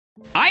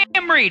I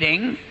am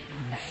reading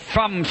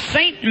from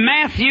St.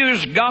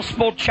 Matthew's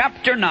Gospel,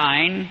 chapter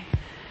 9,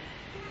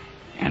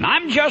 and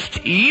I'm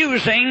just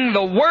using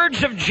the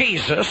words of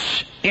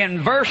Jesus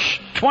in verse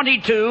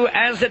 22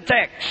 as a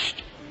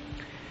text.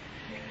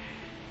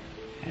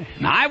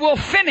 Now, I will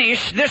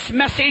finish this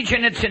message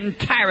in its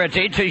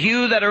entirety to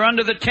you that are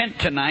under the tent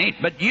tonight,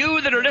 but you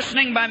that are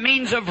listening by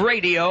means of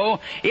radio,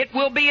 it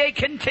will be a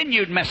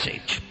continued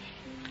message.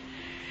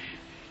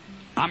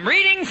 I'm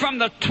reading from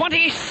the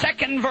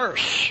 22nd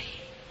verse.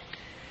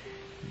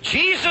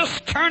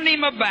 Jesus turned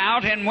him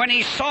about, and when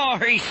he saw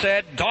her, he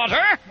said,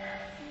 "Daughter,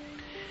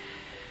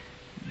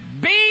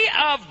 be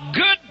of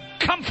good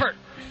comfort.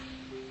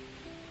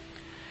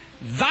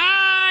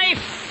 Thy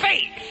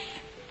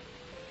faith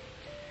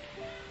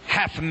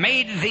hath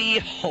made thee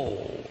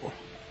whole."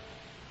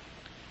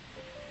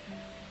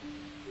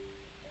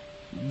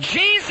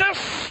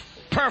 Jesus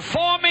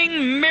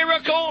performing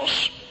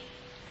miracles.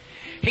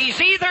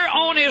 He's either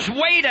on his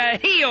way to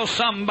heal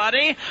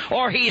somebody,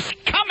 or he's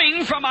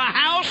coming from a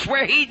house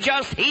where he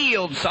just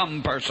healed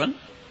some person,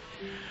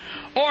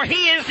 or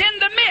he is in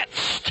the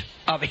midst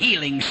of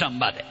healing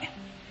somebody.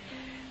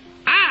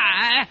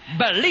 I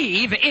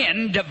believe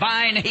in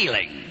divine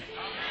healing.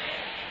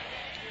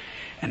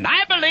 And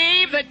I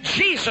believe that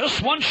Jesus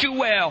wants you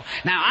well.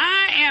 Now,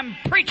 I am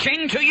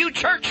preaching to you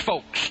church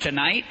folks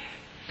tonight.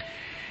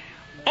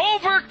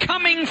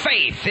 Overcoming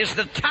Faith is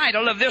the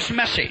title of this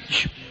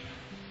message.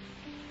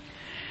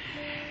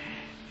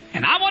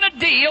 And I want to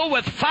deal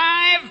with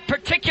 5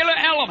 particular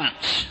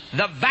elements: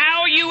 the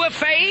value of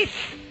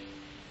faith,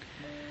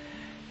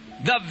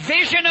 the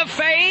vision of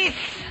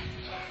faith,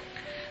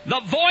 the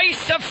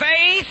voice of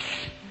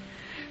faith,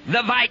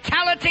 the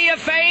vitality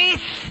of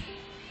faith,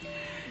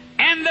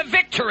 and the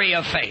victory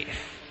of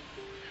faith.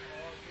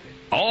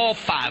 All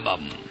 5 of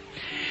them.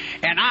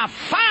 And I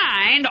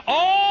find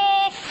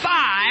all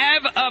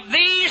 5 of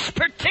these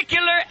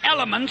particular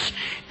elements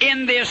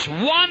in this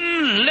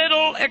one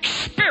little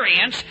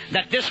experience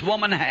that this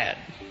woman had.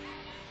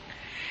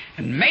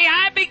 And may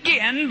I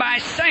begin by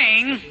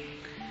saying,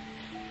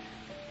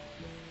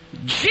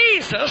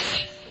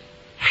 Jesus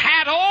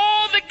had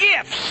all the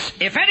gifts.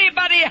 If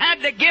anybody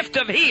had the gift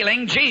of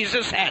healing,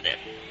 Jesus had it.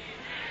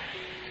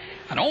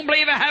 I don't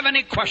believe I have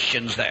any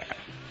questions there.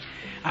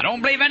 I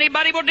don't believe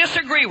anybody will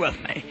disagree with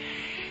me.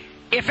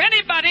 If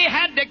anybody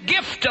had the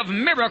gift of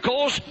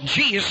miracles,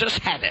 Jesus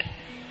had it.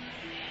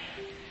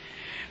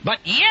 But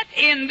yet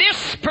in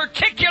this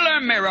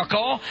particular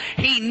miracle,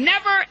 he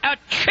never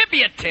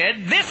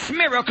attributed this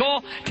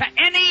miracle to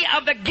any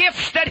of the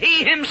gifts that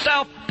he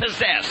himself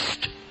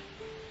possessed.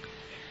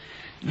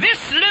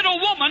 This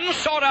little woman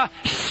sort of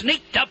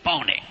sneaked up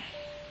on him.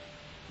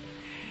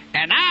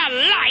 And I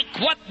like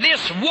what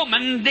this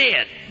woman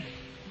did.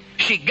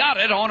 She got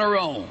it on her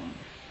own.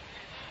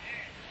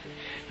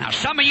 Now,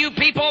 some of you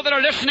people that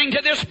are listening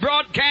to this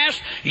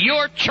broadcast,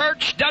 your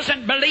church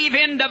doesn't believe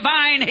in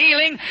divine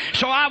healing,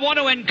 so I want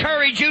to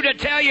encourage you to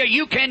tell you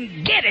you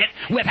can get it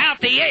without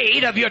the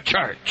aid of your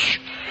church.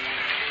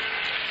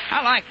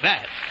 I like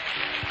that.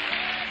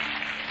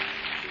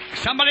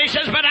 Somebody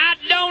says, "But I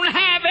don't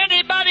have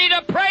anybody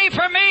to pray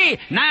for me."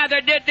 Neither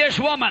did this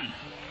woman.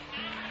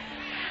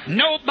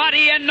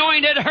 Nobody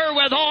anointed her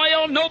with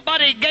oil.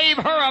 Nobody gave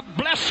her a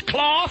blessed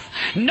cloth.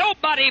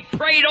 Nobody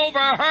prayed over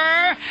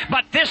her.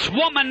 But this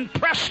woman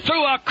pressed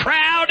through a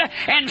crowd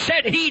and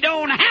said, "He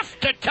don't have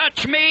to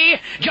touch me.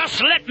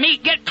 Just let me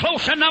get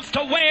close enough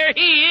to where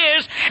he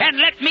is and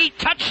let me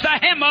touch the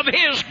hem of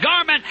his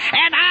garment,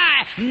 and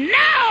I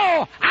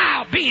know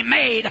I'll be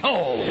made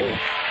whole."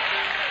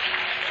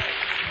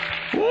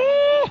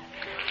 Woo!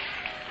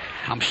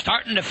 I'm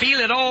starting to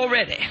feel it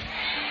already.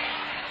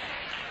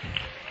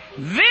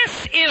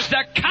 This is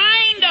the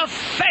kind of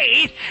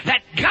faith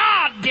that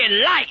God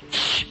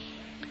delights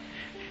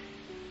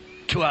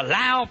to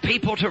allow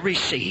people to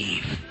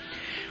receive.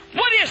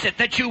 What is it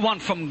that you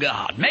want from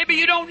God? Maybe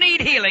you don't need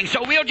healing,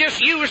 so we'll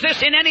just use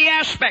this in any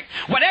aspect.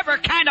 Whatever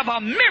kind of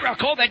a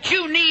miracle that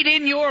you need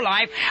in your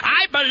life,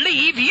 I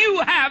believe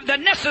you have the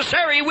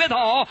necessary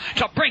withal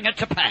to bring it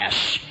to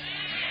pass.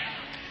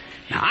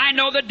 Now, I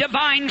know the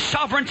divine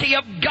sovereignty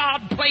of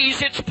God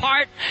plays its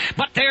part,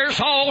 but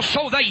there's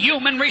also the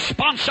human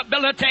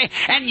responsibility,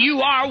 and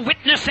you are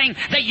witnessing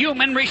the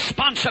human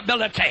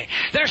responsibility.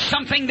 There's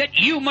something that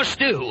you must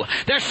do.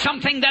 There's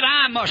something that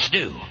I must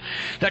do.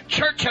 The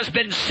church has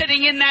been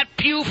sitting in that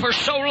pew for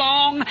so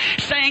long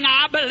saying,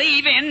 "I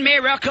believe in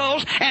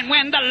miracles, and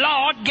when the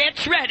Lord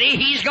gets ready,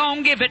 He's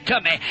going to give it to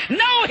me."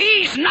 No,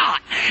 He's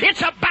not.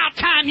 It's about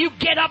time you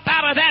get up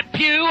out of that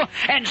pew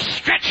and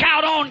stretch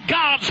out on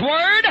God's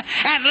Word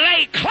and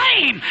lay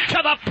claim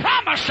to the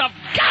promise of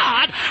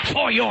God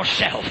for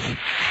yourself.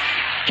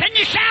 Can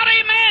you shout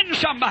amen,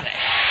 somebody?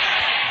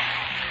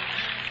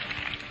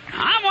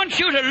 I want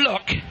you to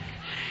look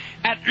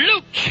at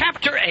Luke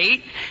chapter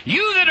 8.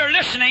 You that are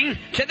listening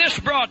to this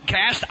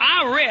broadcast,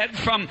 I read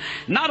from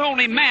not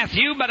only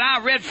Matthew, but I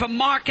read from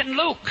Mark and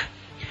Luke.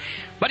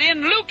 But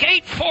in Luke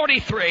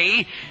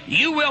 8:43,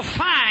 you will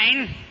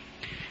find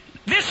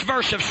this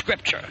verse of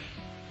Scripture.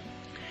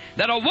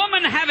 that a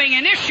woman having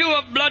an issue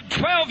of blood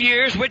 12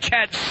 years, which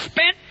had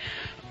spent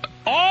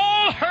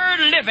all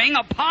her living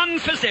upon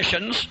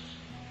physicians,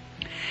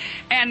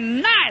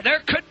 and neither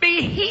could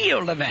be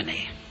healed of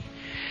any.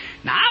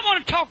 Now, I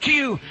want to talk to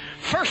you,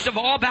 first of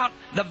all, about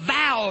the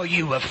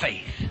value of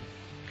faith.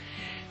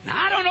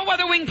 Now, I don't know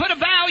whether we can put a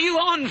value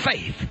on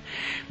faith,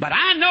 but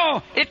I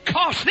know it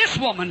cost this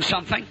woman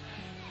something.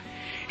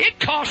 It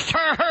cost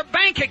her her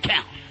bank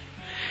account.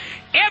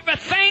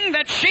 Everything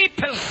that she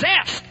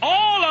possessed,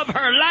 all of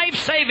her life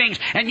savings.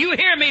 And you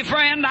hear me,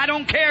 friend, I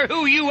don't care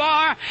who you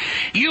are,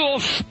 you'll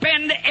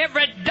spend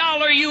every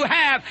dollar you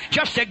have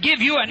just to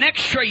give you an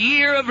extra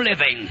year of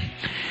living.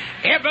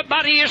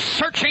 Everybody is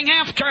searching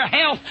after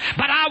health,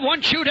 but I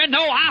want you to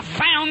know I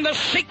found the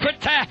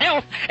secret to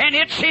health, and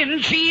it's in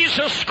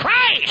Jesus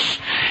Christ.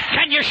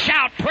 Can you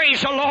shout,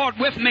 praise the Lord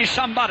with me,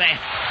 somebody?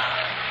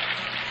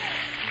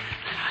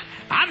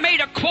 I made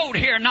a quote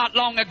here not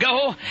long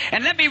ago,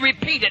 and let me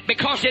repeat it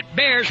because it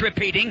bears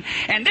repeating.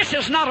 And this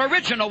is not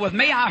original with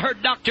me. I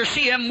heard Dr.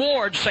 C.M.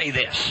 Ward say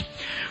this.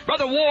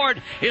 Brother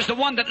Ward is the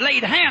one that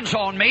laid hands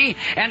on me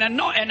and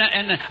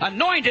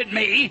anointed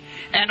me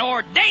and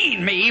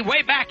ordained me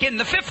way back in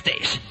the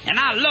 50s. And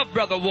I love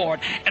Brother Ward.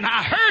 And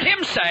I heard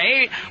him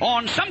say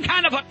on some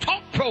kind of a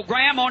talk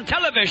program on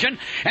television,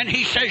 and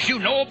he says, you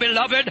know,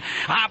 beloved,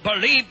 I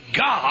believe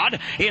God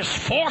is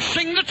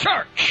forcing the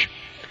church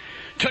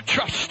to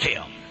trust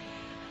Him.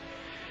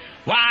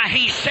 Why,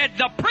 he said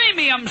the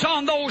premiums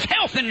on those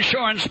health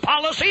insurance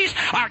policies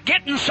are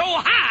getting so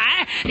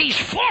high, he's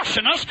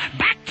forcing us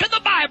back to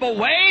the Bible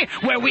way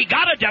where we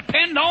got to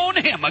depend on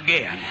Him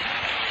again.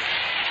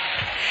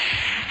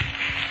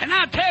 And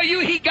I tell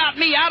you, he got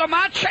me out of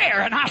my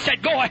chair, and I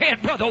said, go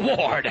ahead, Brother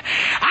Ward.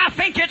 I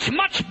think it's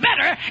much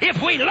better if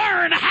we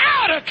learn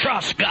how to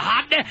trust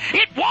God.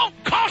 It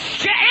won't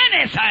cost you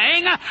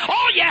anything.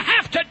 All you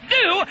have to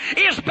do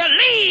is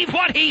believe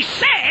what He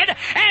said,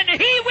 and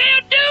He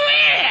will do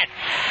it.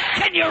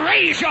 Can you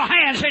raise your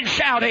hands and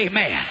shout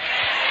amen?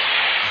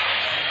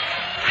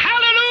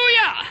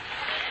 Hallelujah.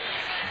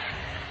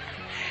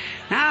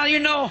 Now, you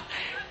know,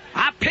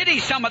 I pity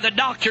some of the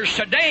doctors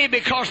today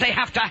because they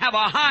have to have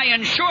a high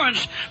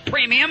insurance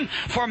premium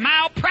for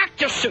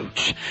malpractice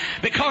suits.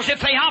 Because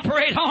if they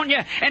operate on you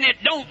and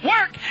it don't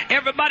work,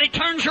 everybody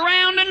turns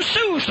around and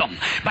sues them.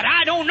 But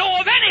I don't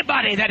know of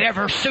anybody that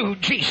ever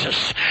sued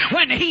Jesus.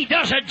 When He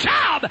does a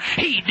job,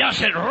 He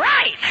does it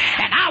right.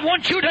 And I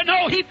want you to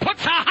know He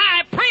puts a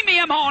high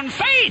premium on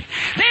faith.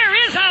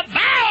 There is a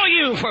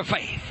value for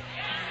faith.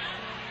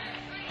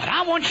 But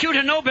I want you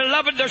to know,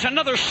 beloved, there's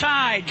another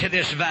side to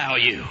this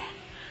value.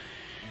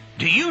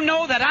 Do you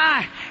know that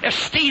I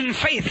esteem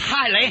faith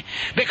highly?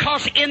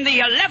 Because in the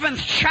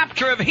 11th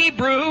chapter of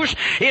Hebrews,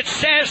 it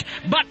says,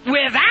 but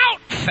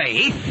without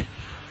faith,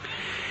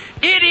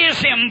 it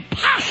is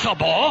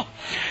impossible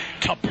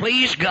to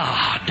please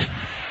God.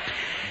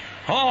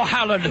 Oh,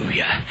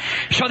 hallelujah.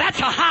 So that's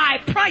a high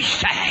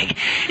price tag.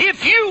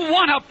 If you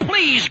want to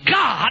please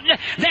God,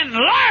 then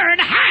learn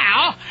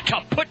how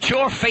to put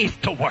your faith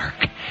to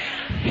work.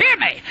 Hear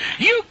me.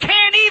 You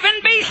can't even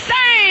be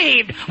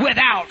saved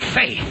without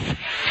faith.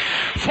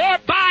 For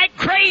by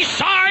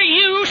grace are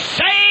you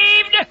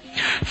saved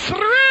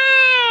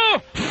through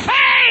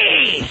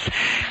faith.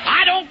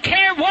 I don't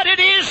care what it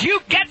is you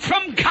get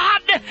from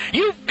God.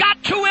 You've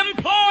got to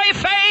employ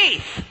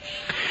faith.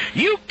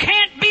 You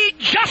can't be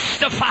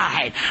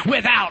justified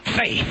without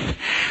faith.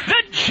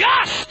 The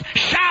just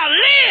shall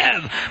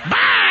live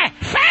by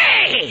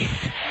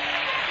faith.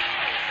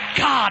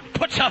 God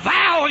puts a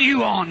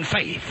value on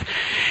faith.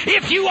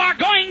 If you are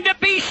going to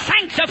be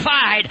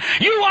sanctified,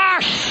 you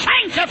are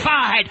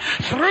sanctified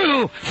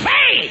through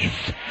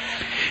faith.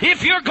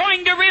 If you're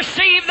going to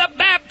receive the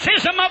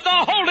baptism of the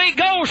Holy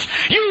Ghost,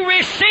 you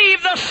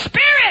receive the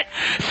Spirit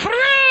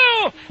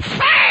through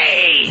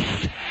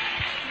faith.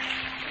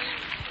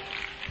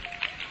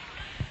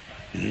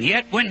 And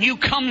yet when you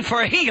come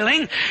for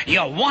healing,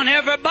 you want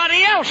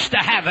everybody else to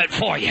have it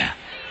for you.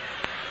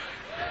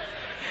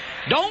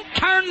 Don't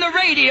turn the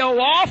radio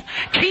off.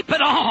 Keep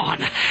it on.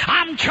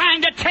 I'm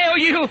trying to tell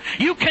you,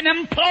 you can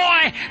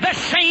employ the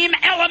same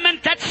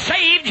element that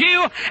saved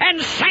you and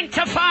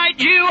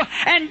sanctified you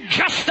and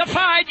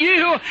justified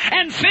you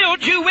and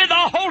filled you with the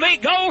Holy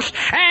Ghost,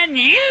 and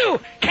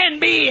you can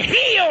be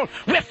healed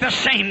with the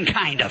same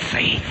kind of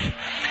faith.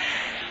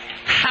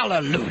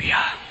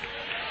 Hallelujah.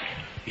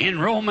 In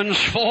Romans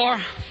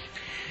 4,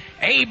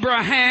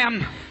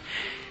 Abraham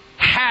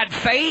had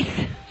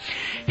faith.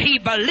 He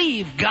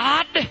believed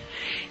God,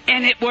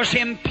 and it was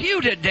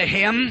imputed to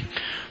him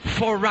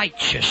for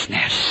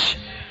righteousness.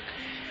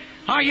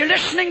 Are you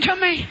listening to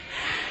me?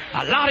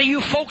 A lot of you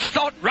folks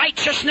thought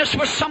righteousness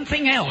was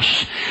something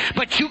else,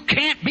 but you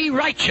can't be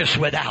righteous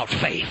without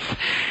faith.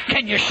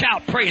 Can you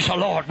shout praise the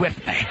Lord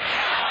with me?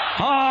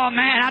 Oh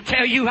man, I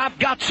tell you, I've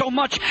got so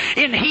much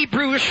in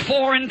Hebrews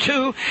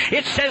 4:2.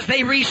 It says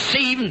they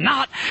received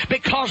not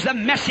because the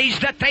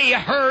message that they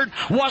heard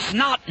was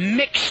not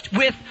mixed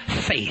with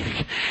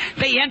faith.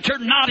 They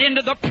entered not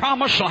into the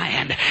promised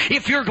land.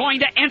 If you're going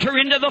to enter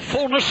into the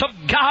fullness of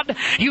God,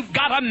 you've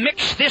got to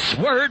mix this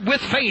word with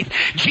faith.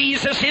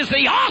 Jesus is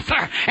the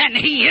author and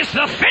He is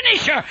the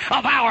finisher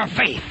of our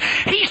faith.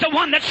 He's the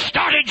one that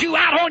started you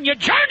out on your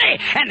journey,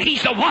 and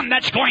He's the one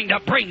that's going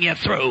to bring you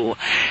through.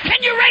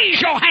 Can you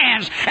raise your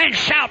hands and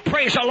shout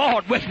praise the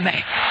Lord with me?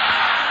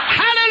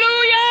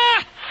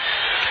 Hallelujah!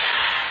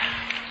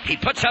 He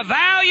puts a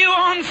value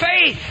on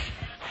faith.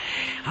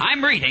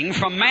 I'm reading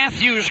from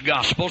Matthew's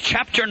Gospel,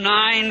 chapter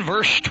 9,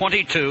 verse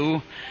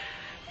 22.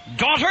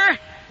 Daughter,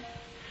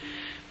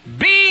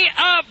 be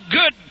of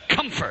good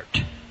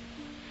comfort.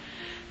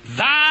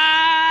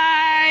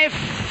 Thy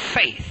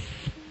faith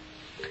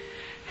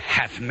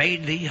hath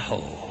made thee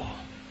whole.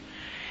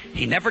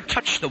 He never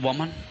touched the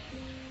woman.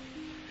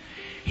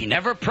 He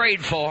never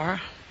prayed for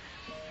her.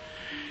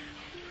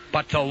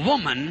 But the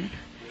woman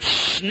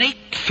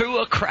sneaked through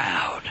a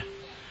crowd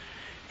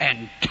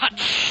and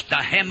touched the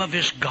hem of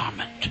his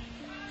garment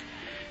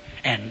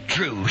and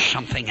drew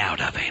something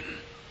out of him.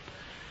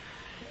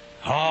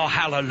 Oh,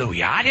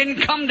 hallelujah. I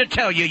didn't come to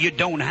tell you you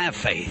don't have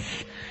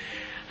faith.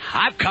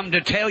 I've come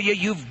to tell you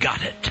you've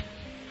got it.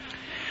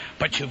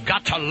 But you've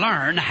got to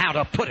learn how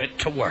to put it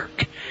to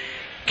work.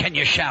 Can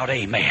you shout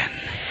amen?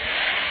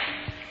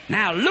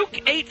 Now, Luke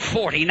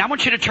 8:40. Now, I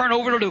want you to turn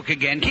over to Luke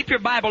again. Keep your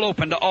Bible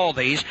open to all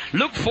these.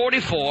 Luke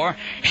 44.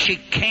 She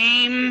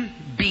came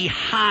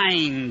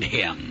behind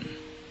him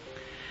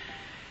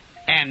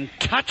and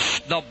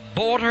touched the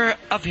border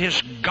of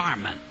his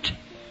garment.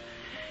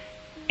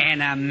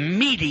 And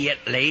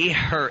immediately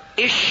her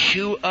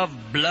issue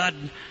of blood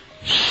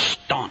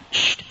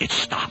staunched. It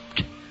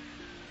stopped.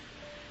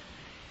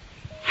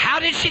 How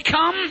did she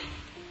come?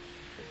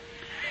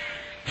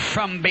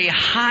 From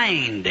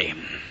behind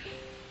him.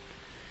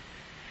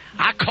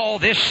 I call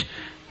this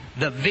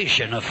the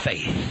vision of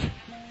faith.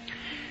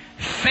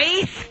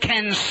 Faith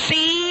can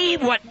see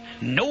what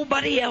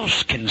nobody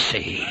else can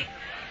see.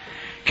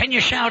 Can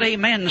you shout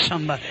amen,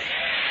 somebody?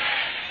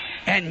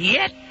 And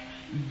yet,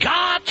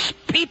 God's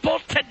people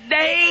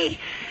today,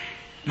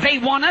 they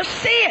want to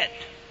see it.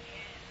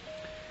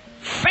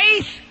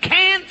 Faith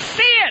can't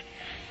see it.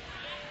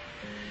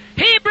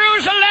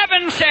 Hebrews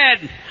 11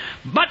 said,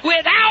 but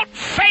without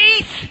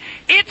faith,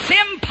 it's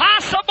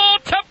impossible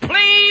to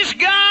please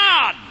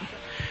God.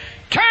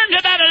 Turn to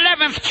that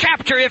 11th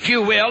chapter, if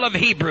you will, of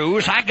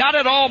Hebrews. I got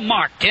it all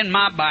marked in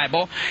my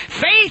Bible.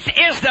 Faith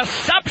is the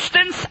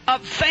substance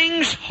of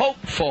things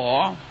hoped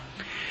for,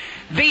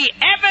 the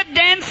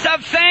evidence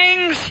of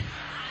things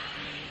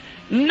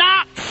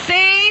not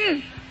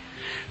seen.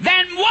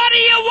 Then what do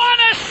you want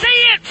to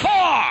see it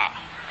for?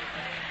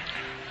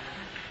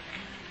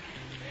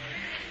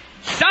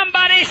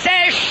 Somebody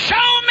says,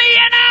 show me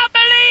and I'll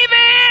believe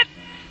it.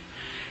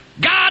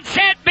 God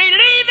said, believe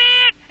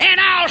it and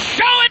I'll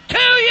show it to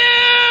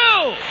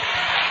you.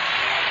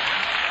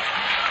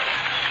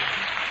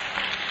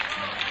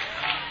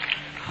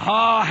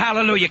 Oh,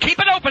 hallelujah. Keep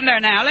it open there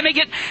now. Let me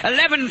get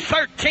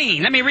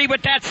 11:13. Let me read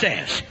what that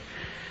says.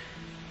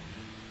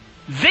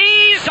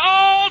 These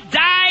all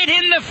died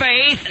in the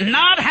faith,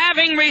 not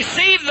having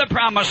received the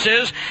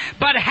promises,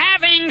 but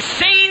having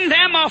seen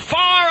them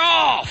afar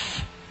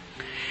off,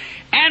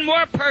 and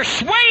were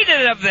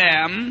persuaded of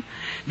them.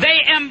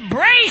 They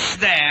embraced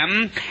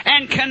them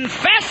and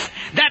confessed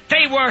that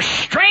they were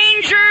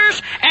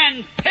strangers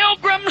and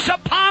pilgrims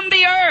upon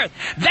the earth.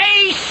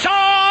 They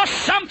saw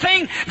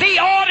something the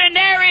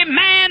ordinary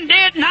man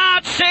did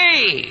not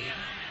see.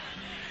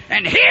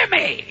 And hear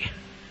me.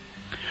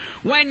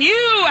 When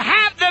you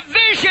have the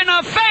vision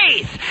of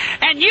faith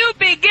and you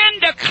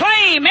begin to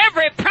claim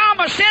every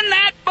promise in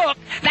that book,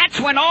 that's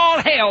when all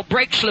hell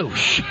breaks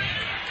loose.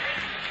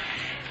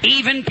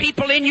 Even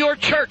people in your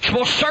church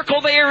will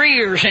circle their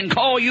ears and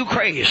call you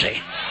crazy.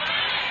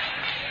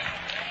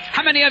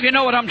 How many of you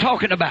know what I'm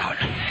talking about?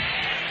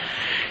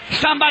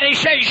 Somebody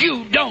says,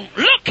 you don't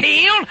look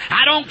healed.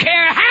 I don't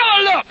care how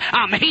I look.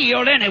 I'm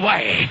healed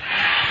anyway.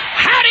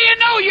 How do you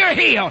know you're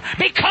healed?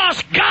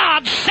 Because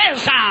God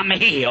says I'm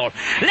healed.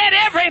 Let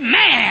every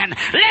man,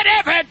 let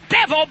every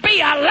devil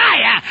be a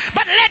liar.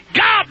 But let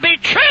God be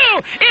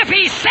true. If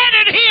He said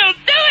it, He'll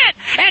do it.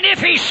 And if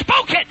He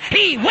spoke it,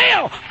 He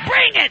will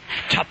bring it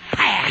to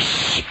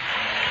pass.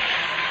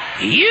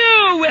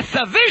 You, with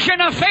the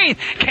vision of faith,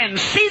 can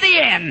see the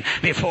end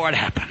before it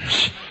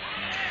happens.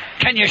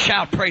 Can you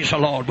shout praise the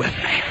Lord with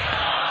me?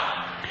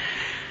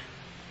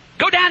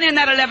 Go down in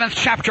that 11th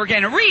chapter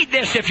again and read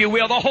this, if you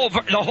will, the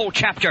whole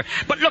chapter.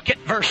 But look at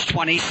verse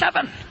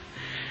 27.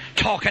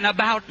 Talking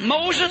about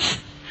Moses.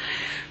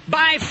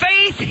 By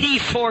faith he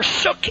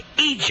forsook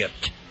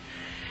Egypt,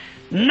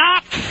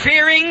 not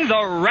fearing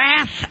the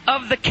wrath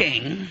of the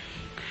king,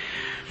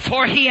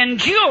 for he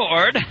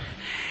endured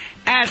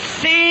as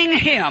seeing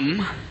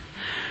him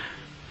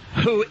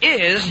who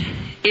is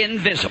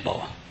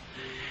invisible.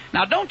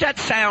 Now, don't that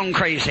sound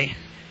crazy?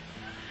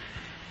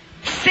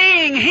 See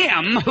seeing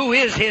Him who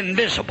is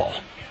invisible.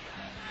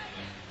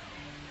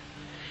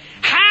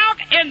 How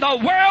in the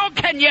world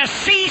can you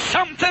see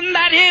something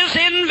that is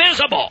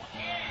invisible?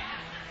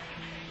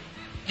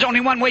 There's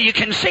only one way you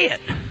can see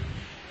it.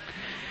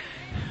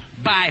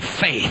 By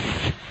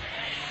faith.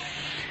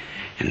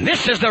 And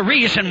this is the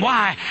reason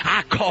why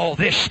I call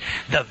this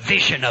the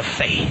vision of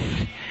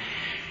faith.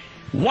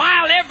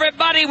 While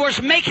everybody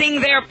was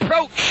making their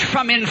approach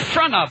from in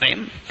front of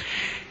Him,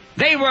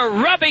 they were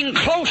rubbing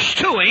close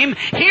to Him.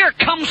 Here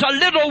comes a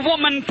little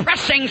woman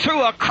pressing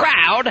through a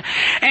crowd,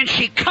 and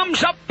she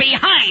comes up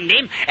behind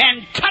Him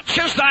and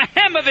touches the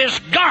hem of His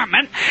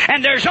garment,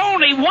 and there's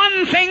only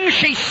one thing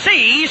she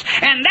sees,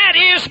 and that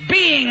is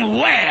being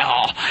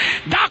well.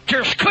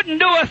 Doctors couldn't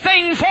do a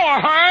thing for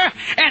her,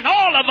 and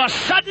all of a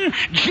sudden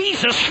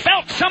Jesus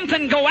felt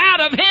something go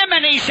out of Him,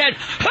 and He said,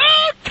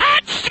 "Who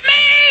touched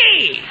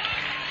me?"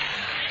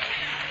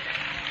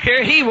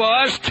 Here He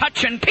was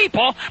touching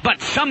people,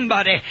 but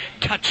somebody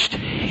touched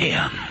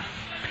Him.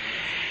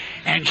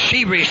 And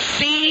she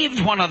received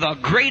one of the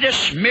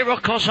greatest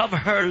miracles of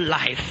her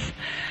life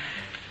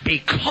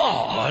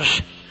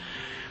because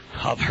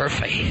of her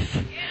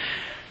faith.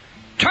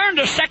 Turn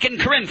to 2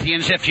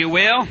 Corinthians, if you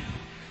will.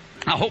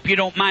 I hope you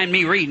don't mind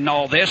me reading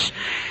all this.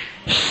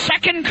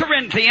 2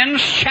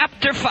 Corinthians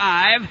chapter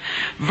 5,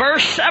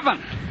 verse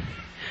 7.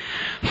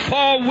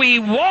 For we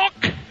walk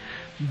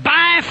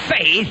by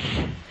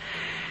faith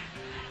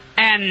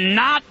and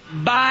not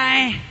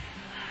by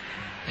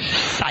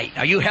sight.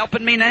 Are you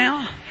helping me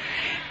now?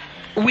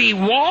 We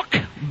walk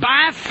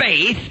by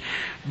faith,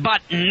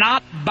 but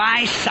not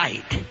by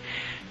sight.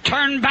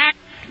 Turn back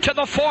to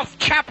the 4th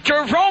chapter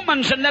of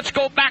Romans, and let's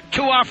go back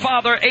to our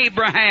father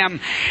Abraham,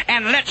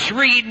 and let's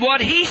read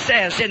what he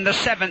says in the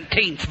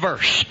 17th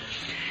verse.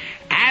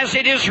 As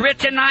it is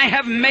written, I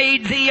have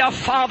made thee a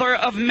father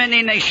of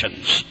many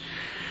nations,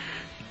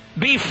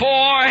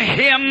 before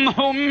him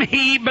whom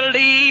he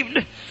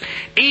believed,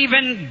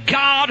 even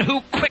God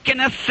who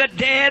quickeneth the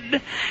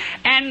dead,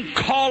 and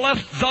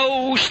calleth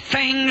those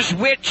things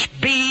which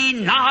be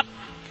not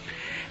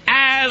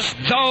as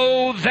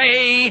though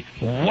they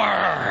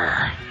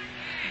were.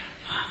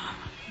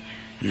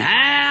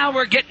 Now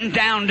we're getting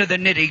down to the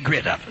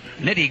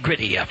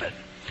nitty-gritty of it.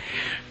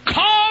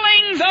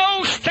 Calling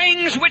those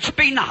things which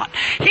be not.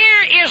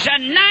 Here is a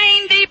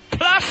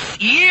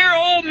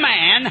 90-plus-year-old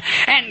man,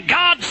 and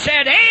God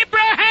said,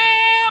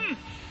 Abraham,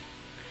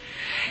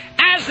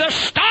 as the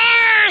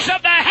stars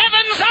of the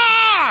heavens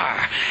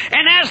are,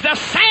 and as the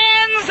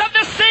sands of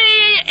the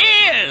sea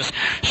is,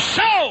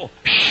 so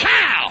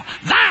shall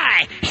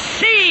thy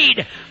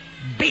seed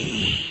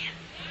be.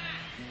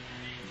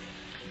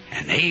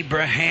 And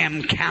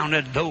Abraham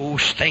counted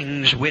those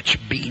things which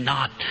be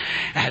not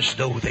as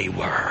though they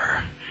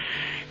were.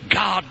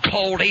 God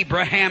called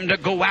Abraham to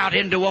go out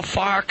into a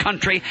far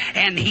country,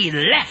 and he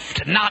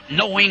left not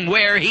knowing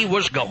where he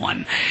was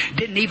going.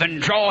 Didn't even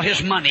draw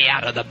his money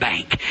out of the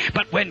bank.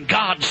 But when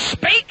God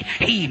spake,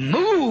 he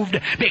moved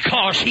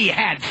because he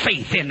had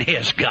faith in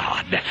his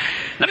God.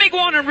 Let me go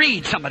on and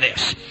read some of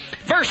this.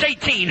 Verse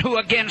 18, who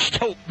against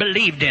hope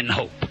believed in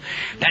hope,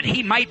 that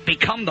he might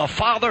become the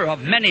father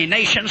of many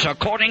nations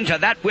according to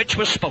that which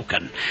was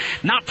spoken.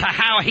 Not to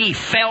how he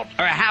felt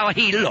or how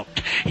he looked.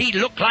 He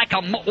looked like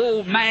an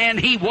old man.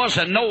 He was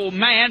an old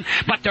man.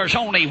 But there's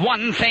only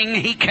one thing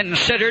he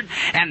considered,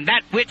 and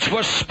that which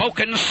was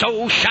spoken,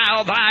 so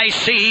shall thy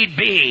seed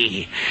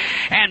be.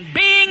 And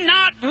being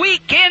not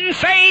weak in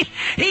faith,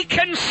 he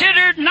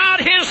considered not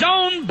his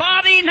own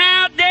body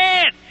now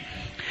dead,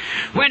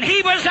 when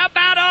he was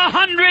about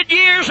 100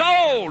 years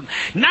old,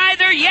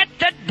 neither yet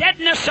the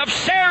deadness of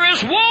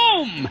Sarah's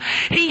womb.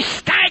 He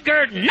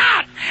staggered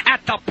not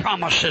at the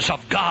promises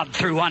of God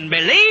through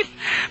unbelief,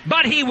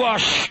 but he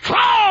was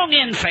strong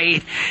in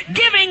faith,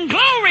 giving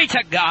glory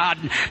to God,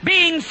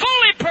 being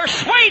fully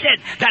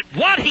persuaded that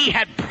what he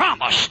had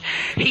promised,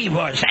 he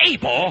was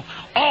able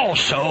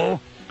also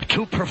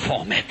to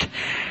perform it.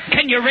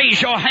 Can you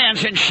raise your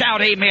hands and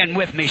shout amen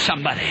with me,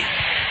 somebody?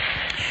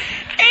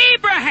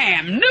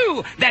 Abraham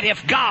knew that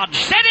if God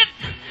said it,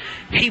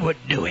 he would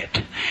do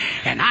it.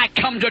 And I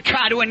come to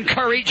try to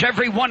encourage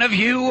every one of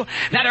you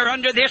that are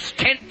under this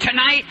tent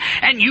tonight,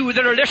 and you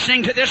that are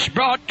listening to this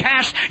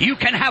broadcast, you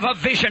can have a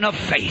vision of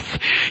faith.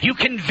 You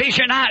can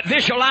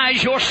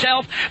visualize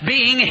yourself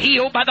being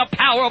healed by the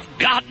power of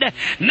God,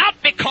 not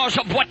because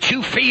of what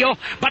you feel,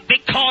 but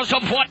because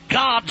of what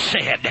God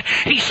said.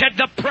 He said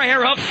the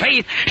prayer of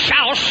faith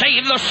shall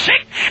save the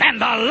sick, and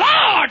the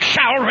Lord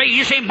shall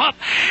raise him up.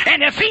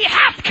 And if he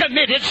hath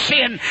committed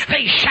sin,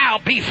 they shall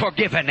be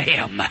forgiven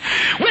him.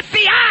 With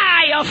the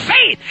eye of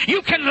faith,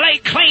 you can lay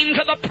claim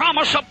to the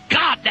promise of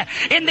God.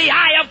 In the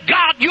eye of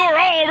God, you're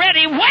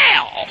already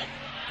well.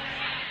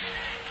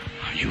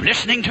 Are you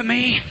listening to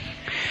me?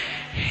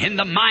 In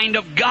the mind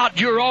of God,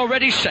 you're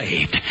already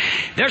saved.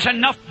 There's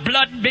enough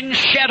blood been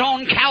shed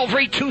on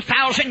Calvary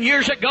 2,000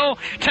 years ago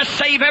to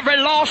save every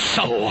lost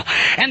soul.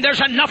 And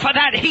there's enough of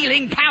that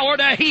healing power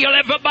to heal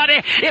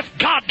everybody if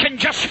God can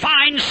just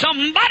find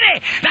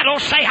somebody that'll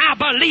say, I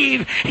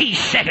believe He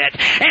said it.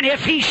 And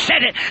if He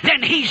said it,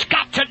 then He's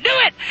got to do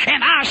it.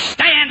 And I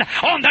stand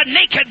on the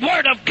naked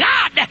Word of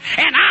God,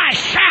 and I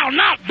shall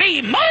not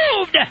be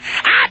moved.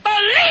 I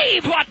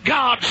believe what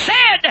God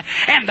said,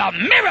 and the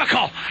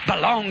miracle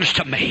belongs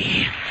to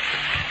me.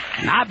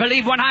 And I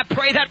believe when I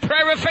pray that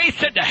prayer of faith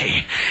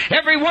today,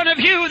 every one of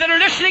you that are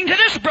listening to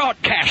this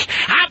broadcast,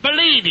 I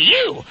believe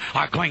you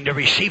are going to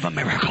receive a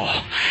miracle.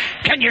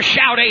 Can you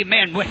shout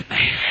amen with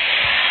me?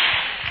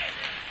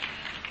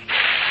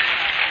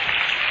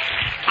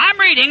 I'm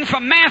reading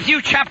from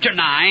Matthew chapter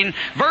 9,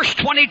 verse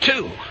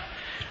 22.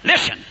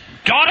 Listen,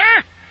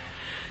 daughter,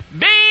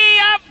 be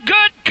of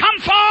good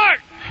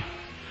comfort.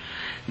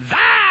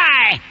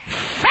 Thy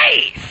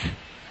faith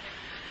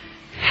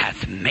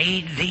hath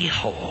made thee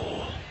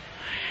whole.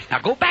 Now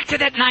go back to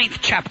that 9th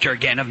chapter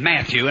again of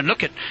Matthew and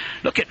look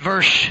at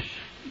verse,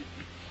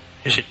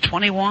 is it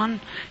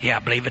 21? Yeah, I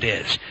believe it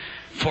is.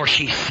 For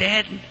she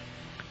said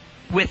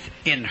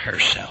within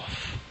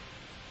herself,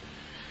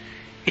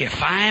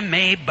 if I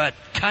may but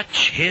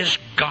touch His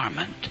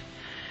garment,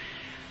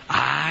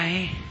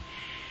 I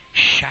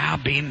shall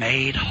be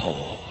made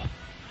whole.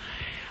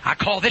 I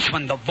call this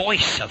one the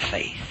voice of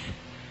faith.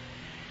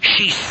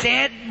 She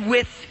said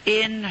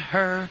within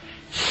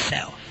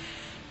herself.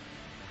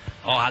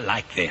 Oh, I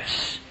like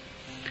this.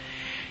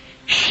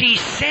 She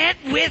said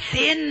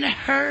within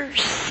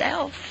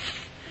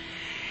herself.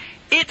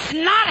 It's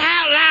not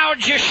how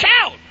loud you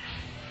shout.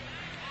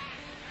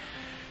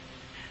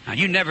 Now,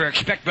 you never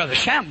expect Brother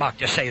Schambach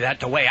to say that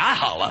the way I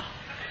holler.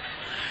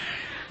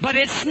 But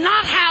it's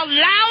not how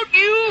loud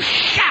you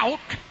shout,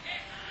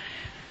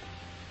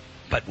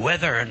 but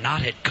whether or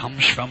not it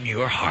comes from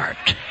your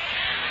heart.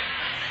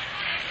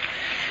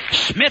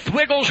 Smith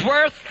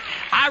Wigglesworth,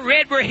 I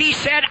read where he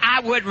said,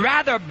 I would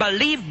rather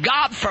believe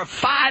God for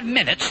 5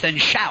 minutes than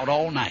shout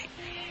all night.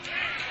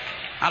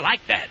 I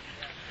like that.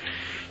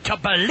 To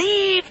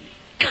believe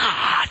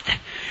God.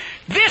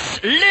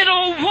 This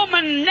little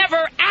woman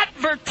never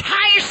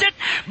advertised it,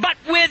 but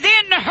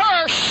within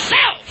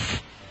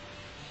herself,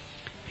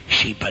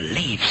 she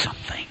believed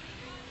something.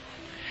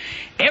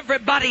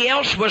 Everybody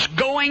else was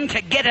going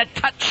to get a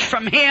touch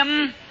from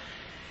Him.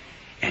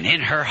 And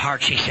in her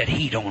heart she said,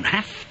 He don't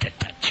have to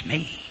touch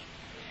me.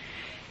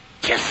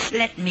 Just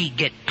let me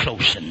get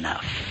close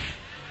enough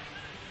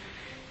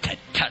to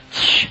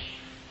touch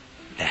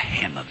the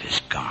hem of His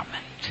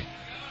garment.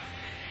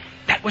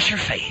 That was her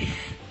faith.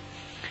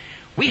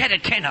 We had a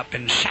tent up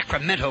in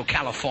Sacramento,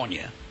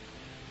 California.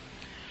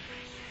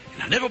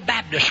 And a little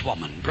Baptist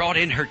woman brought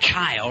in her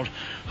child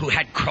who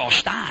had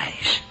crossed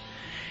eyes.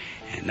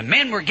 And the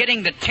men were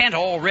getting the tent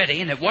all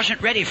ready, and it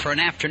wasn't ready for an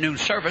afternoon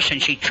service,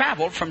 and she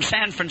traveled from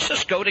San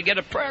Francisco to get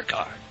a prayer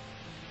card.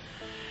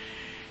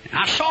 And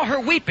I saw her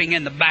weeping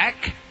in the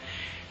back,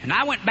 and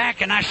I went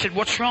back and I said,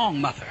 what's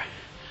wrong, Mother?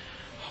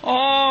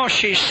 Oh,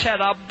 she said,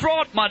 I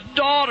brought my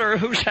daughter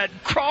who's had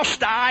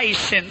crossed eyes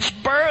since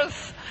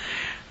birth.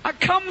 I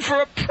come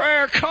for a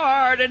prayer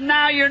card, and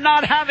now you're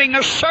not having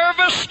a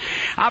service.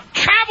 I've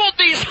traveled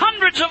these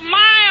hundreds of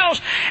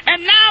miles,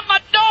 and now my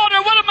daughter,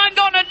 what am I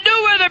going to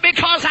do with her?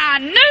 Because I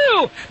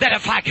knew that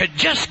if I could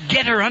just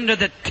get her under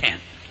the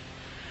tent,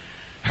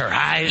 her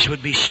eyes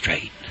would be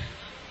straight.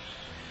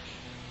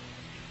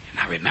 And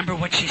I remember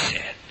what she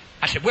said.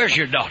 I said, where's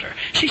your daughter?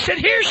 She said,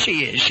 here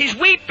she is. She's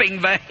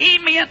weeping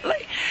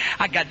vehemently.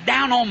 I got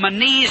down on my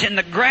knees in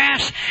the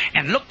grass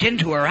and looked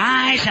into her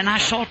eyes, and I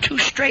saw 2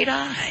 straight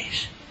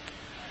eyes.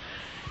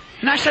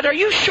 And I said, are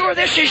you sure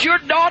this is your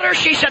daughter?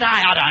 She said,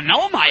 I ought to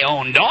know my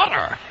own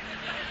daughter.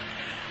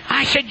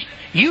 I said,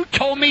 you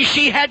told me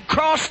she had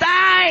crossed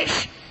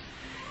eyes.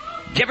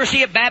 Did you ever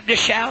see a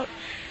Baptist shout?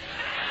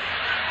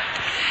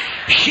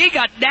 She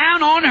got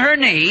down on her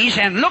knees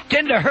and looked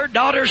into her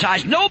daughter's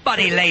eyes.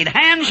 Nobody laid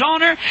hands on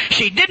her.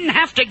 She didn't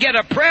have to get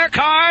a prayer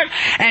card.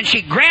 And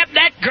she grabbed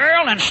that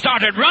girl and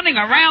started running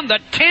around the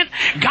tent.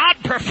 God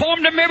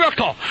performed a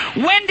miracle.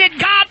 When did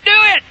God do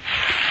it?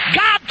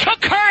 God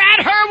took her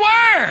at her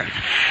word.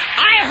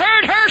 I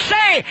heard her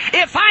say,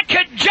 if I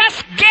could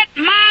just get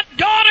my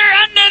daughter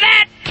under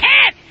that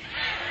tent,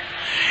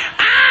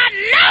 I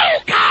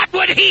know God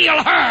would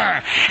heal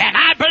her. And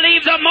I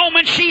believe the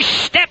moment she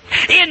stepped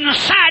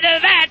inside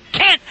of that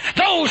tent,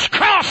 those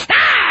crossed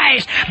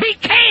eyes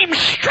became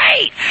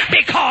straight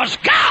because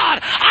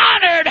God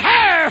honored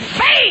her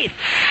faith.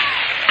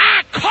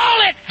 I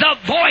call it the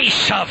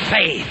voice of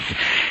faith.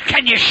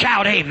 Can you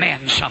shout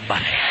amen,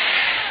 somebody?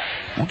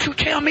 Won't you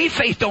tell me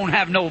faith don't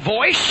have no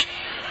voice?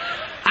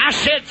 I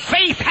said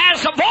faith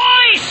has a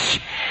voice.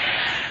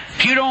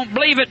 If you don't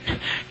believe it,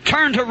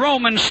 turn to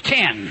Romans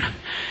 10.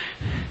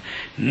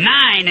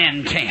 9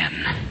 and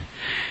 10.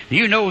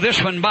 You know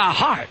this one by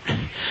heart.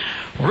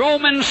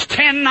 Romans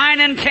 10:9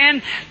 and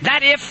 10,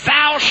 that if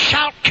thou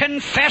shalt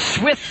confess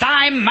with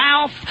thy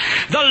mouth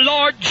the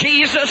Lord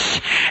Jesus,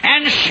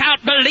 and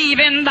shalt believe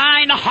in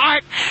thine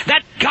heart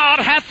that God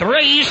hath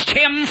raised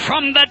him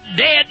from the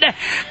dead,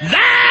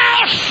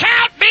 thou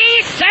shalt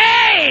be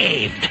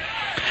saved.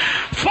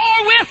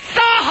 For with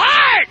the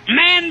heart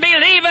man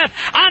believeth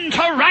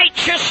unto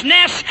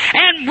righteousness,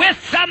 and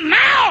with the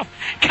mouth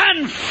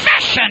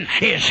confession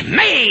is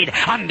made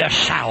unto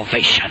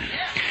salvation.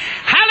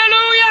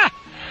 Hallelujah!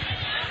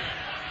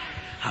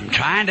 I'm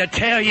trying to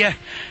tell you,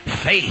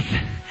 faith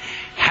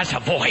has a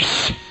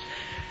voice.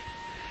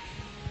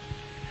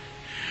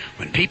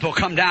 When people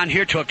come down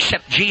here to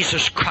accept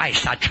Jesus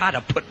Christ, I try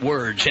to put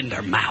words in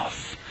their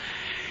mouth.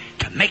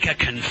 To make a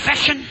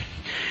confession,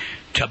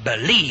 to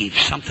believe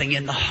something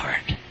in the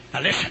heart.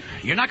 Now listen,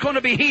 you're not going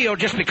to be healed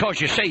just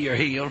because you say you're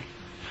healed.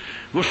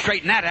 We'll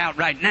straighten that out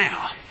right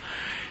now.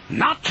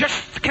 Not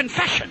just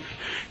confession.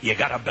 You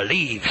got to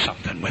believe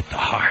something with the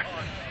heart.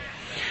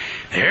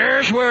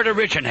 There's where it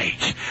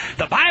originates.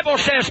 The Bible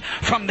says,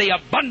 from the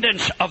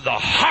abundance of the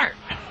heart,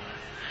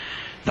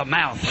 the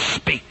mouth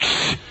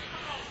speaks.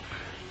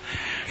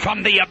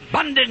 From the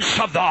abundance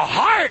of the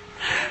heart,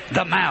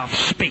 the mouth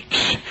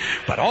speaks.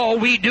 But all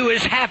we do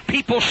is have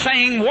people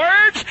saying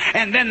words,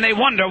 and then they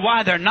wonder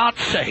why they're not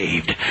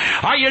saved.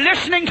 Are you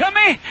listening to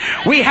me?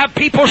 We have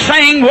people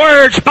saying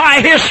words,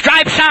 by His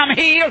stripes I'm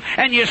healed,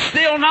 and you're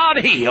still not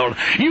healed.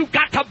 You've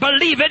got to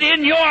believe it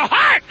in your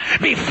heart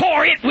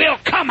before it will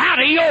come out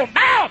of your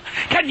mouth.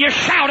 Can you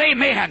shout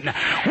amen?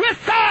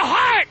 With the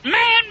heart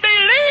man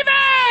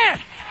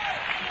believeth,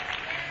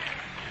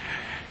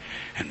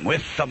 and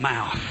with the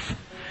mouth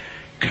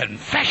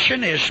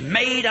confession is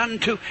made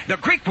unto. The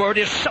Greek word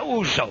is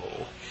sozo,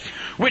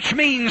 which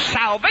means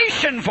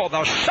salvation for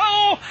the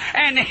soul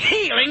and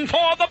healing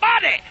for the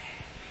body.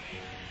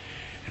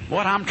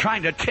 What I'm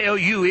trying to tell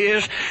you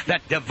is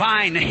that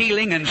divine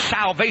healing and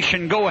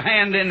salvation go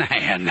hand in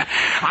hand.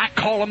 I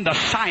call them the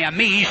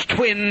Siamese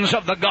twins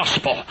of the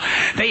gospel.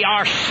 They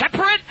are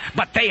separate,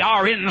 but they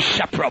are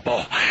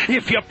inseparable.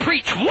 If you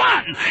preach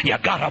one, you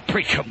gotta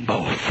preach them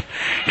both.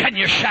 Can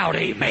you shout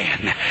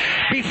amen?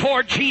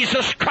 Before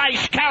Jesus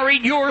Christ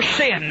carried your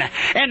sin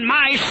and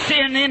my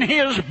sin in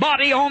His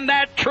body on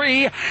that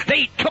tree,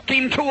 they took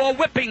Him to a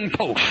whipping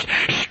post,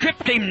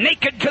 stripped Him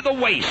naked to the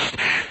waist.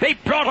 They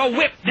brought a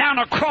whip down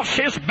across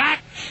His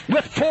back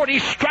with 40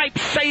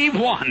 stripes save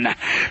one.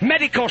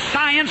 Medical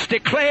science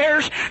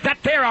declares that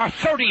there are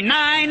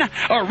 39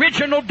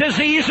 original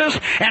diseases,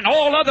 and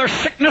all other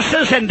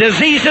sicknesses and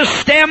diseases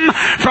stem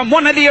from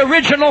one of the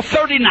original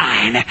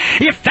 39.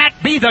 If that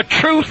be the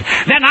truth,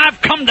 then I've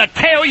come to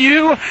tell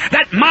you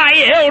that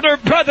my elder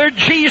brother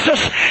Jesus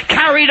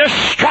carried a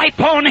stripe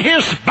on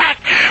His back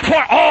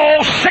for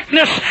all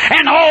sickness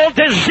and all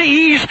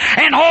disease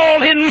and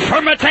all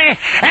infirmity,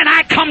 and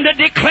I come to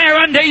declare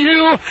unto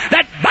you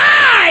that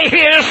by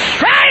His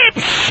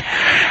stripes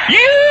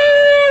you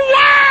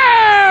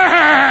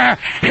were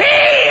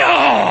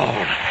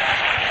healed.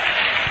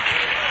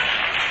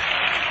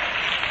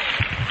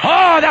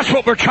 Oh, that's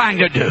what we're trying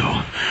to do.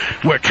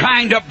 We're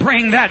trying to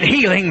bring that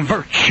healing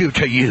virtue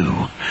to you.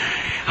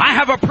 I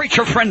have a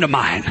preacher friend of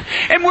mine,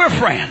 and we're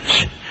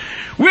friends.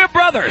 We're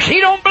brothers. He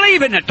don't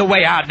believe in it the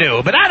way I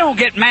do, but I don't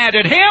get mad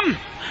at him.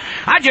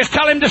 I just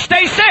tell him to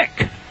stay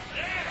sick.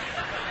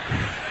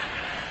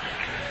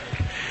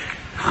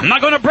 I'm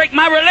not going to break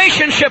my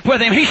relationship with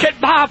him. He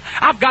said, Bob,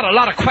 I've got a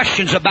lot of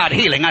questions about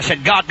healing. I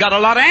said, God got a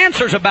lot of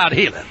answers about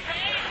healing.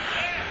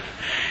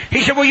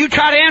 He said, will you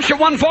try to answer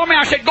one for me?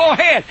 I said, go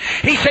ahead.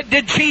 He said,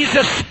 did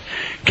Jesus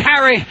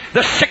carry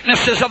the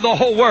sicknesses of the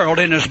whole world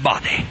in His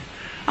body?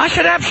 I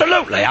said,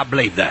 absolutely, I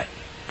believe that.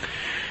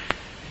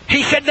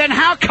 He said, then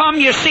how come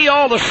you see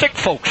all the sick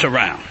folks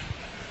around?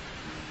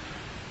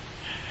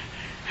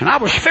 And I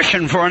was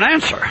fishing for an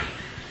answer.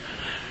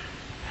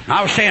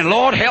 I was saying,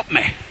 Lord, help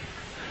me.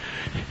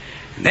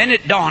 Then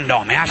it dawned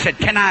on me. I said,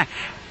 can I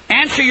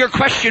answer your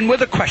question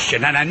with a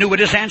question? And I knew what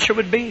his answer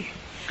would be.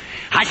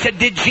 I said,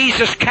 did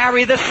Jesus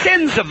carry the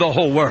sins of the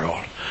whole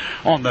world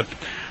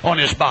on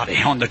His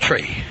body, on the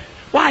tree?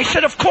 Why, he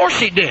said, of course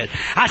He did.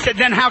 I said,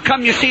 then how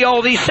come you see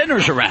all these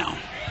sinners around?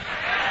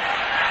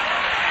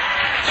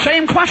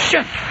 Same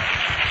question.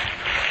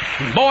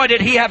 Boy, did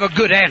he have a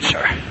good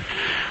answer.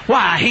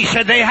 Why, he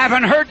said, they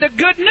haven't heard the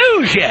good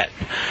news yet.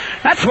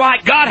 That's why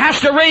God has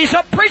to raise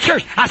up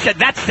preachers. I said,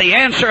 that's the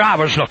answer I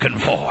was looking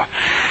for.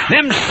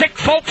 Them sick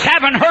folks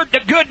haven't heard the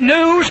good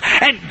news,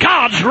 and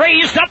God's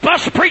raised up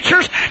us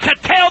preachers to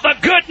tell the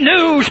good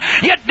news.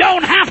 You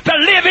don't have to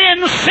live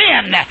in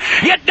sin.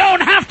 You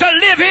don't have to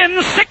live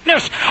in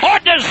sickness or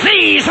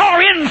disease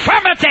or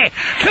infirmity.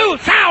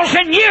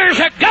 2,000 years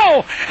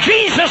ago,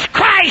 Jesus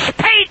Christ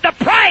paid the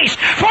price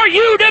for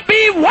you to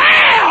be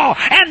well,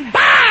 and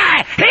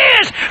by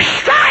His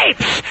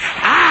stripes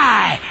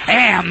I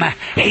am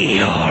healed.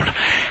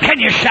 Can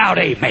you shout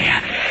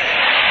amen?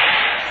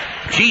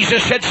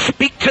 Jesus said,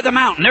 speak to the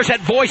mountain. There's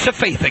that voice of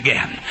faith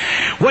again.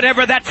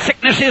 Whatever that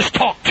sickness is,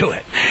 talk to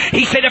it.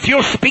 He said, if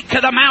you'll speak to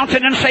the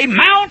mountain and say,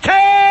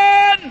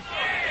 mountain,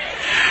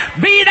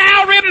 be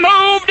thou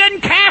removed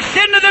and cast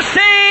into the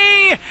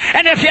sea.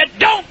 And if you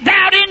don't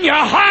doubt in your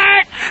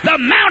heart, the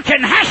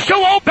mountain has to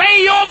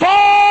obey your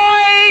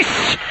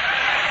voice.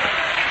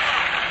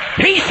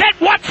 He said,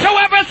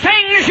 whatsoever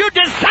things you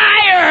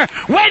desire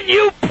when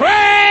you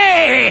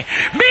pray,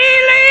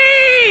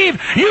 believe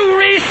you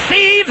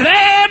receive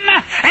them,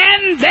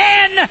 and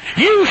then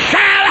you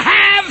shall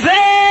have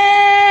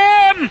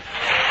them.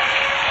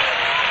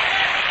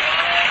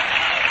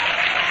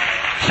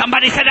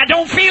 Somebody said, I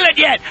don't feel it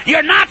yet.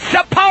 You're not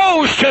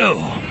supposed to.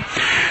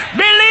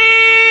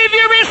 Believe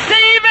you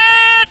receive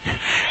it.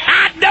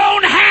 I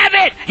don't have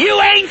it.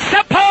 You ain't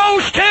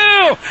supposed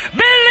to.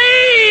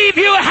 Believe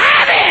you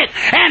have it,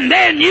 and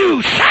then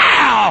you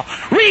shall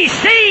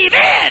receive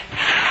it.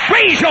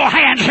 Raise your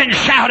hands and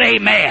shout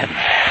amen.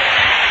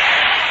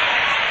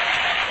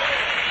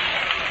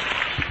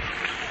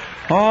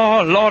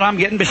 Oh, Lord, I'm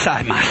getting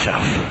beside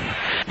myself.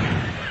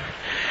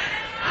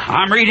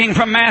 I'm reading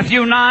from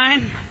Matthew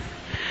 9,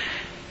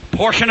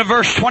 portion of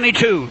verse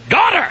 22.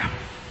 Daughter,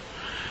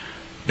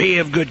 be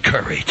of good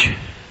courage.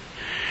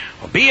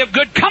 Or be of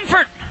good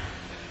comfort.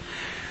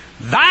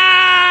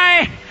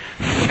 Thy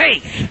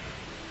faith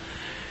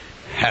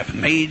hath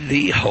made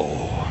thee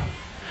whole.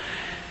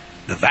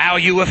 The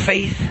value of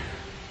faith,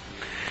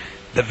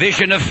 the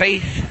vision of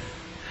faith,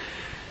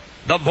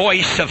 the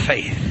voice of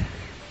faith,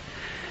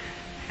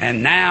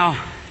 and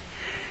now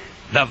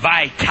the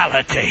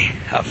vitality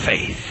of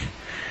faith.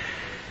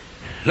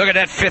 Look at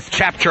that 5th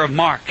chapter of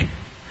Mark,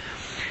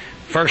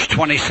 verse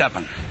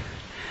 27.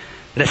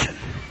 Listen.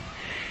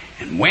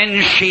 And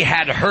when she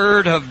had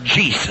heard of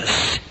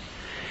Jesus,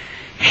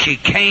 she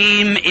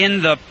came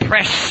in the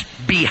press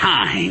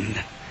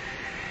behind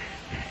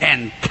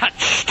and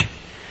touched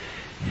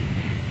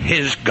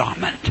his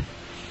garment.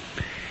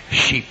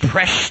 She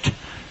pressed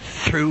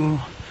through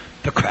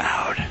the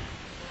crowd.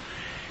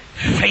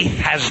 Faith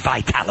has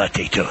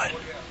vitality to it.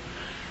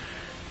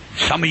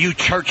 Some of you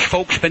church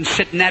folks been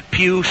sitting in that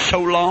pew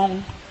so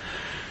long,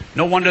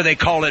 no wonder they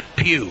call it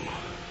pew.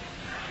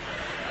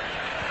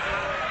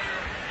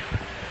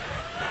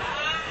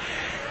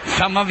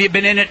 Some of you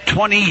been in it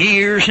 20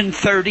 years and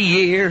 30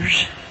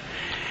 years,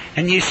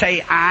 and you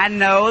say, I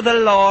know the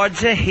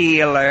Lord's a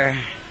healer.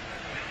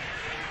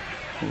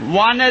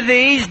 One of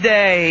these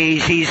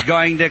days He's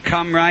going to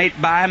come right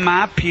by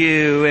my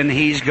pew and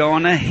He's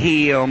going to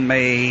heal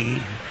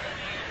me.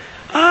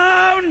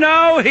 Oh,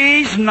 no,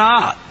 He's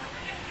not.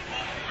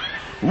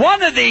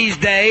 One of these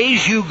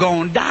days you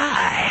going to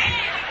die,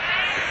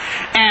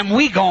 and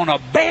we going to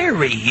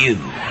bury you.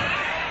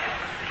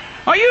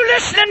 Are you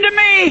listening to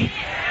me?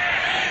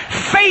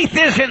 Faith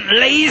isn't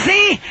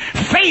lazy.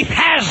 Faith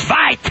has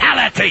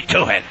vitality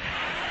to it.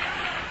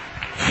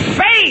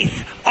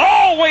 Faith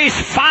always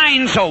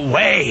finds a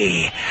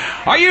way.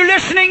 Are you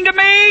listening to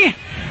me?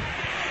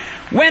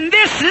 When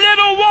this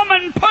little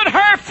woman put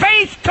her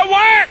faith to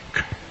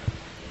work,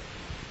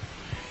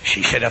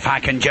 she said, if I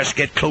can just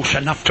get close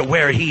enough to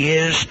where He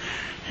is,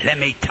 let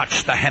me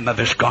touch the hem of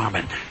His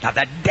garment. Now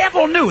the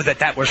devil knew that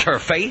that was her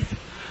faith.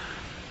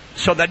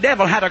 So the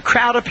devil had a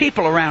crowd of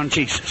people around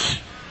Jesus.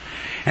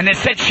 And it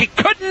said she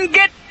couldn't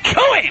get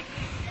to Him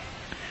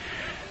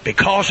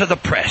because of the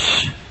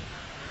press.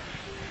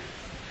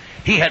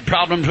 He had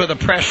problems with the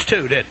press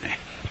too, didn't he?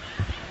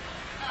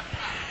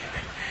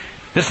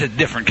 This is a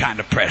different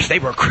kind of press. They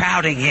were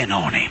crowding in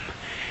on Him.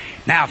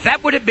 Now, if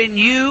that would have been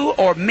you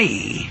or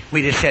me,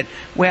 we'd have said,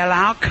 well,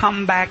 I'll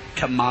come back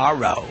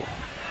tomorrow.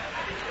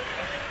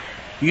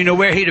 You know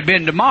where He'd have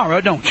been tomorrow,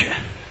 don't you?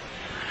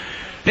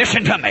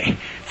 Listen to me.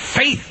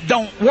 Faith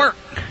don't work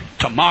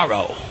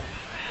tomorrow.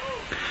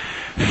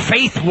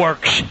 Faith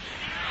works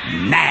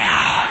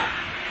now.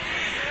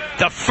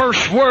 The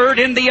first word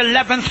in the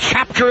 11th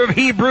chapter of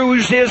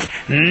Hebrews is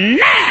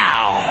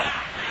now.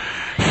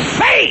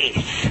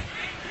 Faith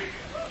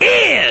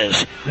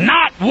is,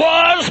 not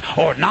was,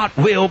 or not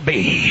will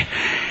be.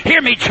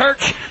 Hear me,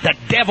 church. The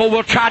devil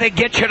will try to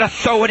get you to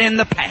throw it in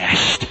the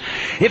past.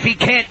 If he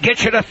can't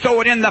get you to throw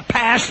it in the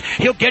past,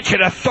 he'll get you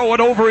to throw it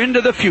over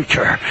into the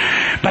future.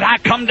 But I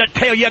come to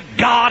tell you,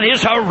 God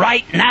is a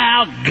right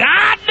now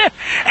God,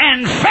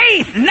 and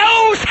faith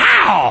knows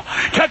how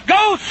to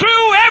go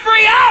through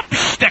every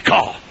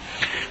obstacle.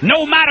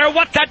 No matter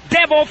what the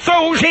devil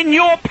throws in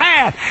your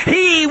path,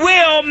 He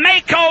will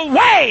make a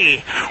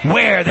way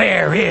where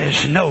there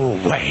is no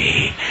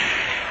way.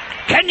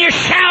 Can you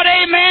shout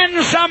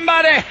amen,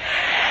 somebody?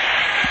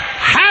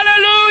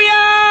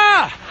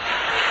 Hallelujah!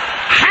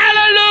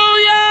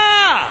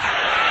 Hallelujah!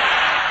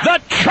 The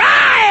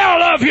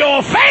trial of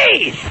your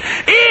faith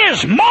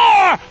is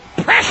more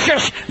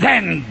precious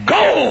than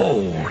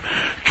gold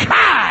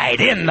tried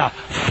in the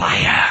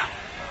fire.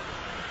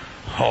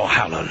 Oh,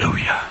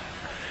 hallelujah.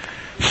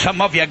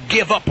 Some of you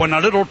give up when a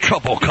little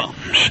trouble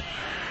comes.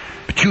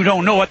 But you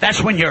don't know it.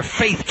 That's when your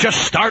faith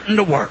just starting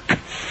to work.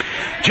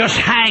 Just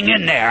hang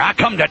in there. I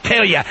come to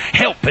tell you,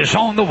 help is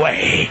on the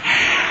way.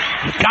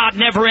 God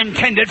never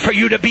intended for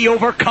you to be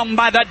overcome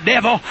by the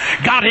devil.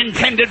 God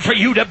intended for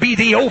you to be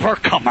the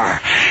overcomer.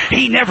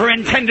 He never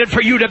intended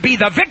for you to be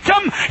the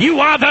victim. You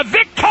are the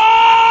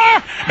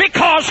victor,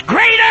 because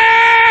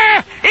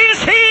greater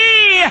is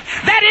He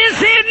that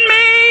is in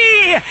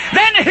me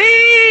than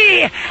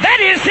he that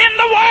is in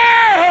the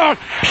world.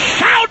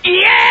 Shout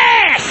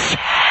yes!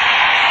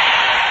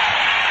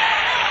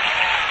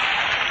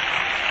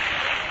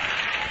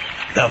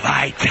 The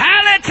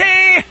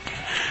vitality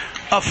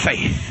of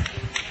faith.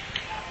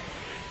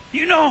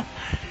 You know,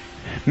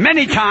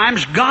 many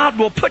times God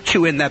will put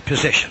you in that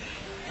position.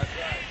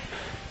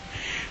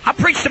 I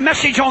preached a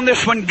message on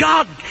this when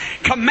God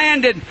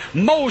commanded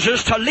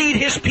Moses to lead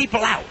his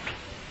people out.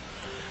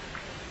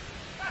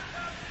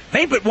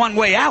 They but one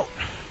way out.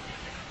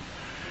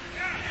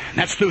 And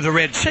that's through the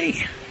Red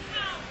Sea.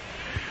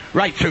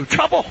 Right through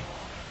trouble.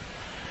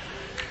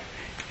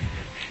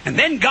 And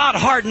then God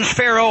hardens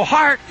Pharaoh's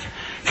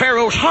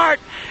heart,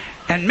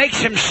 and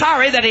makes him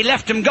sorry that he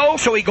left him go,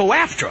 so he go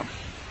after him.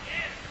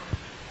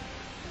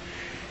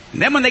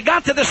 And then when they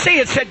got to the sea,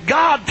 it said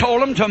God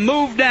told them to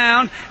move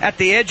down at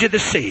the edge of the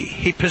sea.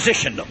 He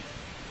positioned them.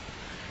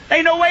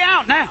 Ain't no way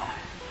out now.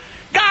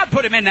 God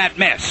put him in that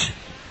mess.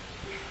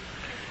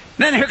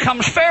 Then here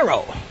comes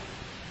Pharaoh.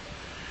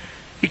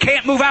 He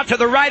can't move out to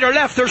the right or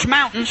left. There's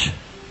mountains.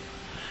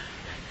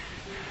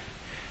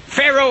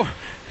 Pharaoh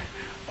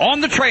on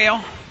the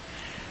trail.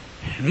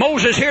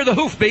 Moses hear the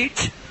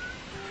hoofbeats.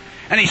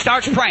 And he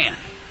starts praying.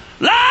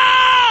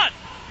 Lord!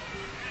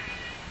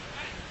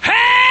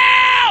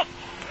 Help!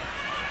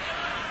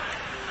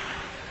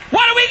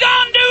 What are we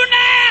going to do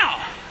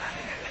now?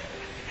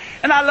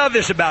 And I love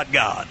this about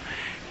God.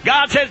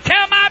 God says,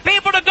 tell my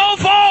people to go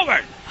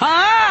forward.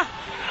 Huh?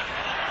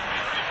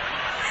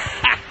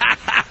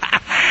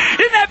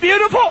 Isn't that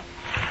beautiful?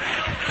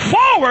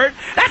 Forward?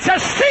 That's a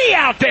sea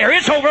out there.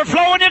 It's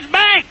overflowing its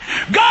bank.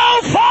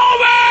 Go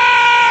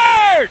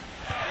forward!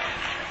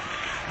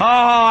 Oh,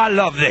 I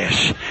love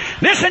this.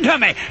 Listen to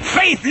me.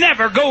 Faith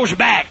never goes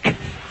back.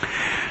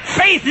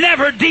 Faith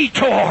never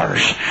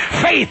detours.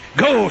 Faith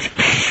goes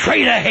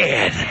straight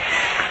ahead.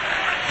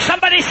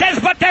 Somebody says,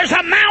 but there's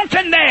a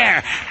mountain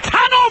there.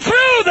 Tunnel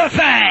through the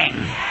thing.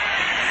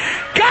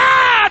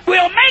 God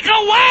will make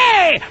a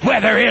way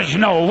where there is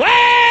no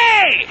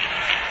way.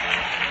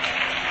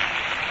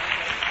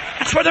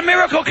 That's where the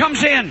miracle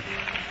comes in.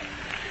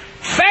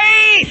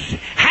 Faith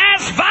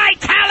has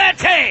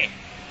vitality.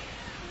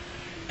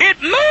 It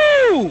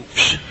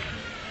moves.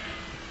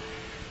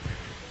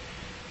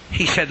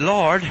 He said,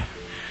 Lord,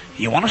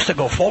 you want us to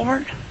go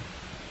forward?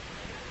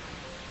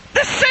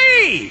 The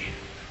sea.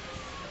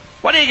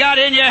 What do you got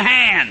in your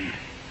hand?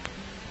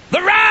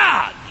 The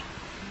rod.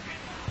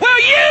 Well,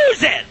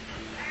 use it.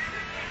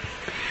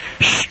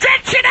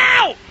 Stretch it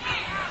out.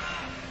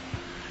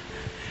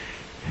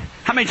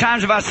 How many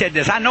times have I said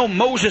this? I know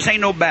Moses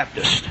ain't no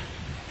Baptist.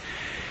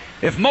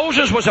 If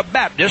Moses was a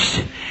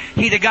Baptist,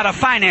 he'd have got a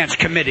finance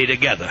committee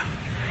together.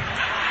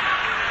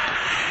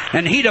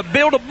 And he'd have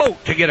built a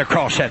boat to get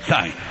across that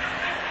thing.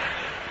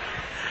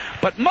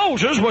 But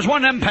Moses was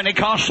one of them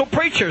Pentecostal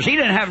preachers. He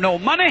didn't have no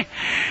money,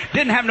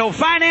 didn't have no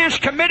finance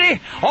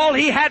committee. All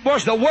he had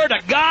was the Word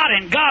of God,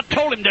 and God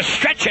told him to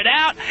stretch it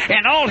out,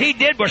 and all he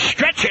did was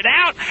stretch it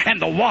out,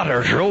 and the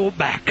waters rolled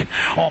back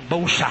on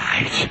both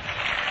sides.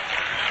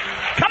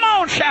 Come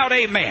on, shout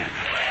amen.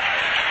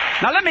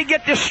 Now let me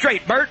get this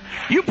straight, Bert.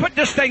 You put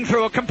this thing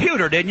through a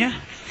computer, didn't you?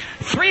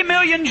 3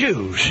 million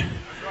Jews.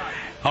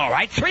 All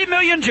right, 3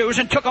 million Jews,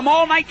 and took them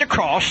all night to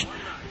cross.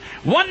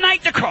 One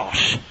night to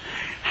cross.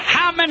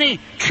 How many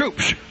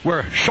troops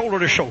were shoulder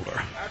to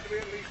shoulder?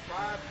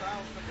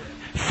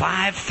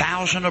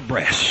 5,000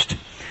 abreast.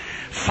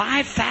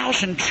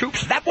 5,000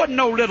 troops. That wasn't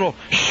no little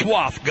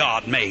swath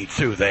God made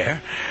through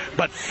there.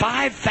 But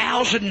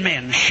 5,000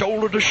 men,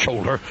 shoulder to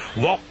shoulder,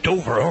 walked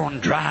over on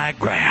dry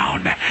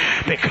ground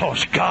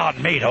because God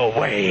made a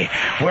way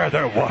where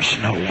there was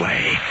no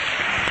way.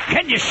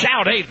 Can you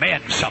shout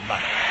amen,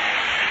 somebody?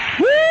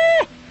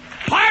 Woo!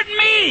 Pardon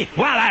me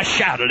while I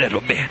shout a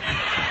little bit.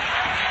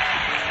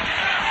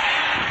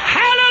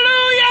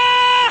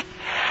 Hallelujah!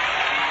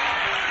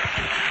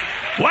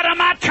 What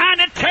am I trying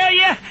to tell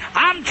you?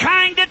 I'm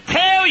trying to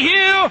tell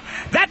you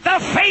that the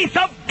faith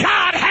of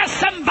God has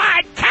some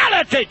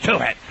vitality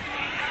to it.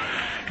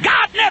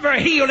 God never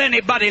healed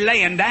anybody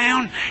laying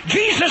down.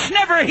 Jesus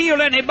never healed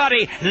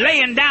anybody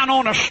laying down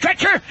on a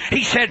stretcher.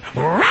 He said,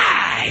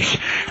 rise,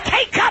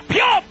 take up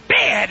your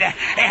bed,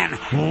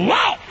 and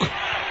walk.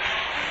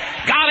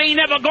 God ain't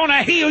never going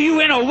to heal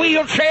you in a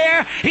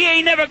wheelchair. He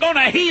ain't never going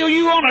to heal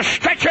you on a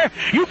stretcher.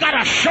 You got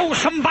to show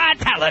some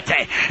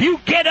vitality. You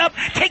get up,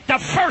 take the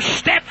first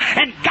step,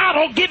 and God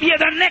will give you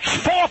the next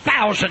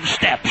 4,000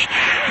 steps.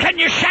 Can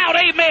you shout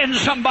amen,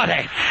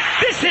 somebody?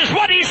 This is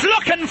what He's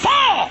looking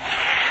for.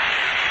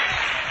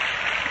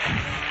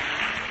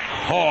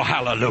 Oh,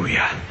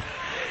 hallelujah.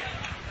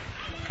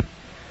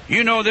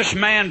 You know, this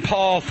man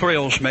Paul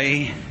thrills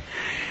me.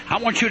 I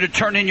want you to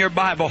turn in your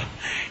Bible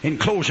in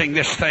closing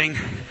this thing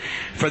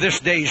for this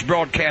day's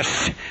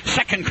broadcast.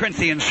 2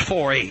 Corinthians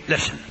 4:8.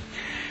 Listen.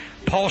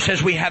 Paul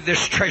says we have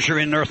this treasure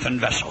in earthen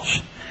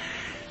vessels,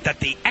 that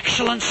the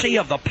excellency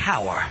of the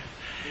power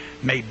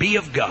may be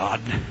of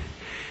God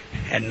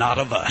and not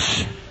of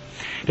us.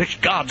 It's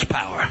God's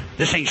power.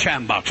 This ain't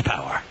Schambach's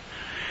power.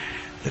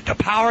 That the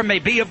power may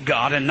be of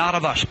God and not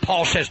of us.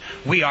 Paul says,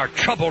 we are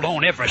troubled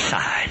on every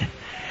side,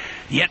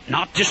 yet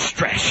not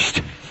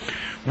distressed.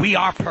 We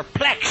are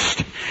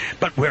perplexed,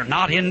 but we're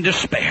not in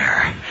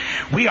despair.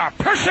 We are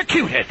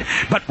persecuted,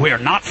 but we're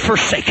not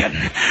forsaken.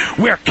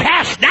 We're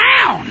cast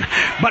down,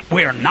 but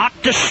we're not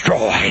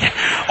destroyed.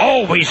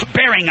 Always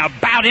bearing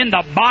about in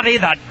the body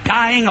the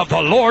dying of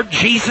the Lord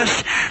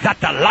Jesus, that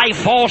the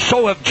life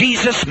also of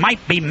Jesus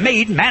might be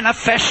made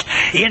manifest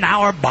in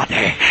our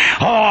body.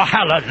 Oh,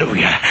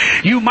 hallelujah.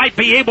 You might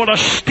be able to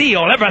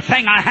steal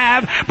everything I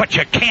have, but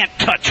you can't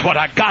touch what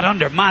I got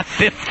under my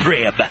fifth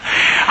rib.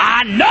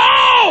 I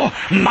know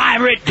my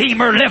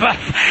Redeemer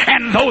liveth,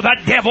 and though the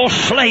devil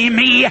slay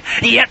me,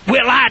 yet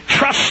will I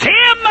trust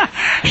him.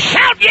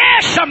 Shout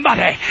yes,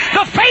 somebody.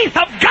 The faith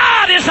of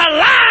God is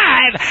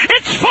alive.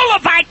 It's full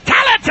of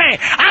vitality.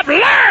 I've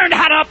learned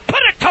how to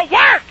put it to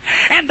work,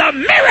 and the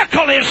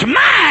miracle is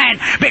mine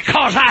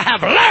because I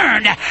have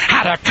learned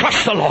how to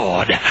trust the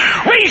Lord.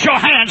 Raise your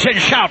hands and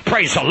shout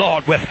praise the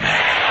Lord with me.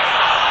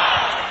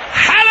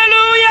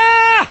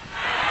 Hallelujah!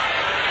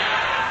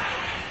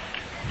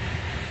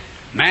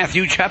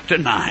 Matthew chapter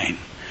 9.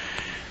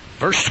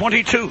 Verse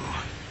 22,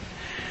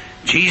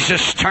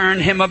 Jesus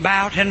turned him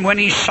about, and when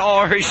he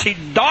saw her, he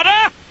said,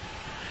 daughter,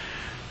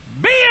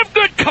 be of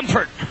good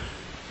comfort.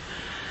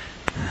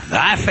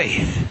 Thy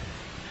faith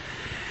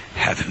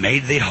hath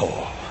made thee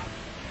whole.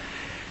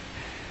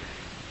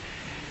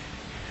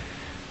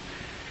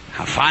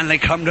 I finally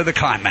come to the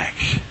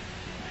climax.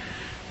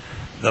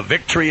 The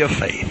victory of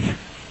faith.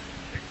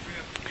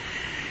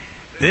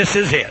 This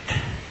is it.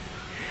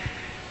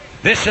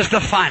 This is the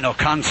final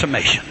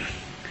consummation.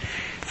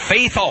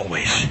 Faith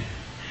always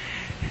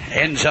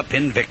ends up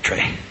in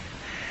victory.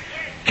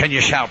 Can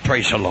you shout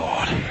praise the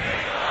Lord?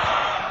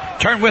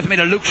 Turn with me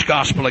to Luke's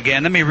gospel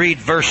again. Let me read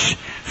verse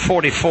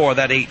 44,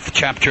 that 8th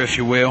chapter, if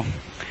you will.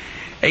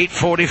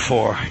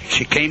 8:44.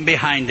 She came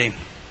behind him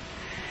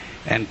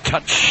and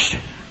touched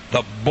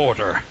the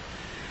border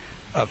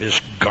of his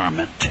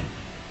garment.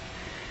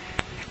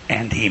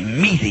 And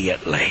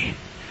immediately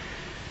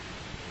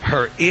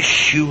her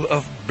issue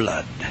of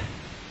blood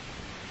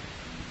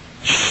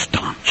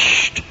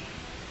staunched.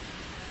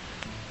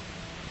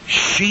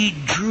 She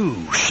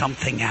drew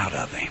something out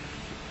of him.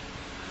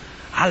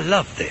 I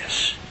love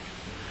this.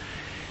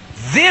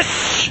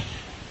 This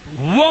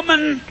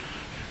woman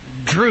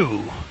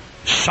drew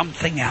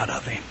something out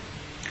of him.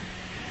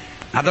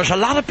 Now there's a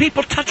lot of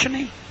people touching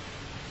him.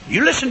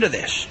 You listen to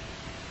this.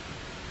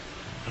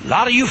 A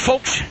lot of you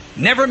folks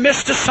never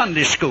missed a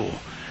Sunday school.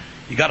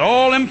 You got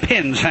all them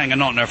pins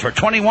hanging on there for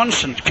 21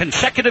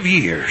 consecutive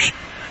years.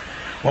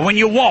 Well, when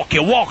you walk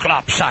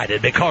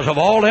lopsided because of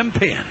all them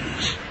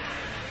pins.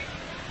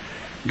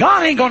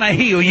 God ain't going to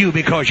heal you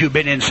because you've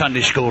been in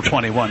Sunday school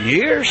 21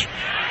 years.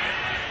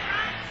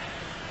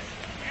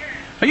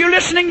 Are you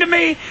listening to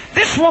me?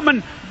 This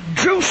woman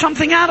drew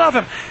something out of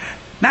him.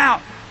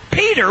 Now,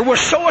 Peter was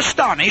so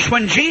astonished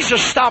when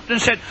Jesus stopped and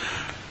said,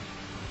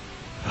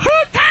 who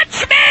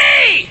touched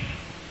me?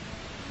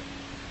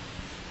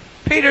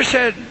 Peter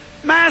said,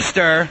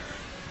 Master,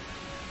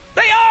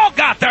 they all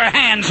got their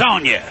hands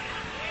on you.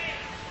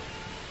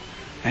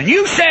 And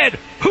you said,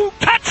 who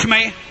touched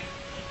me?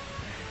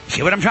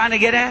 See what I'm trying to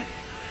get at?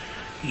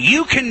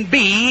 You can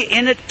be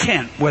in a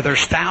tent where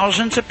there's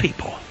thousands of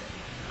people.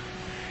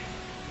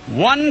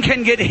 One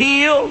can get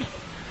healed,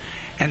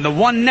 and the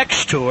one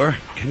next to her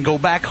can go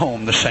back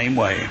home the same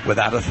way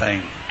without a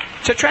thing.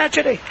 It's a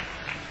tragedy.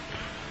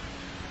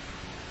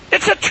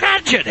 It's a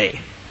tragedy.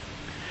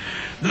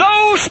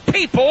 Those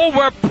people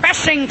were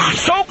pressing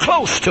so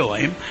close to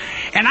him,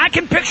 and I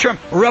can picture them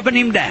rubbing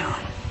him down.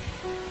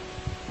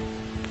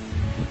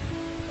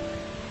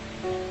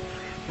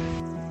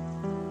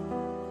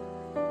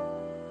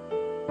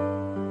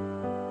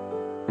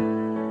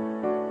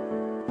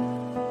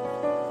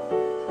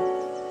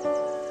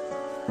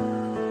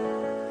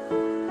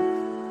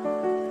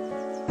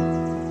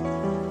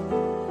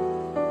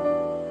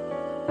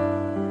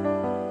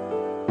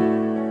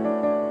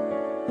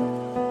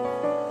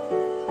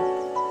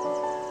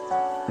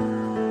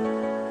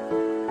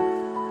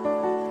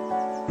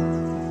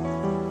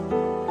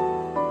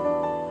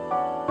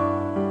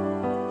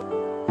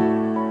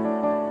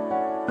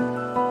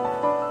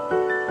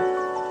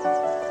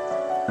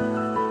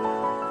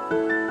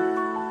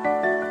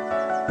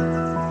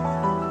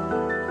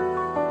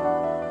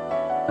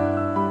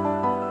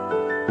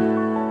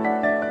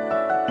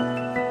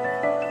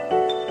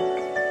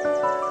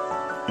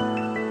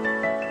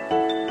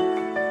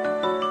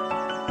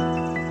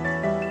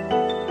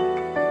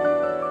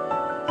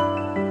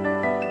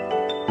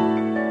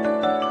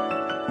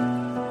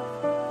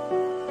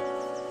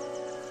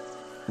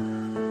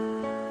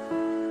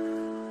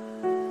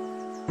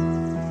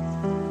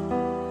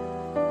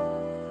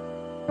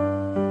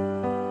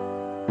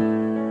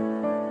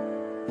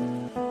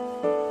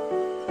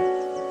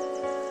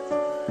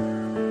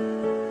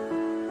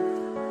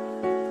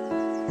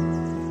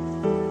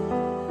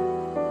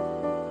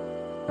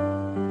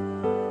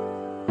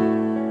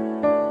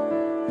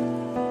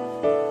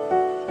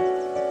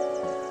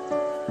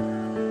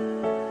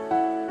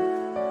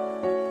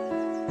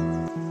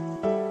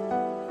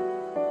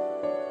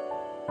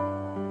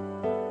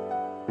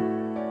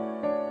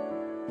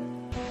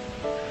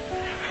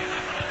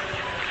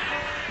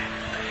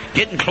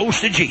 getting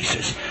close to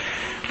Jesus.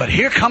 But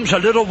here comes a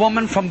little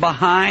woman from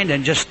behind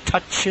and just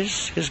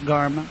touches his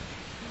garment.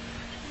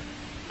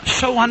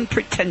 So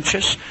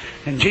unpretentious.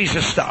 And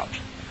Jesus stops.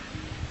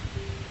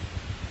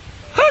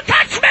 Who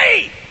touched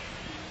me?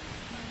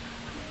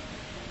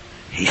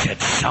 He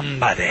said,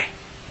 somebody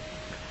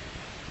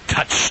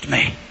touched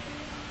me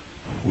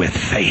with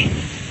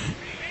faith.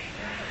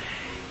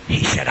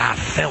 He said, I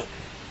felt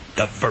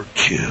the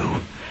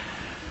virtue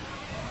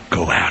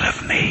go out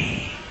of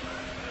me.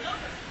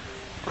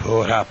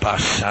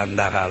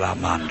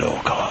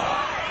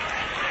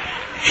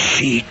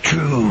 She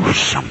drew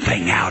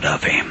something out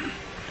of him.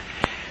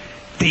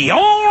 The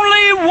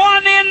only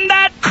one in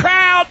that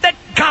crowd that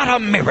got a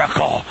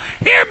miracle.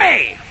 Hear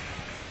me.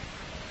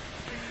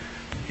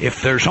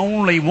 If there's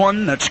only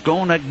one that's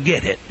going to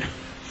get it,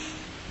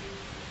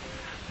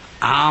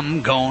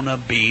 I'm going to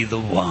be the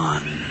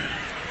one.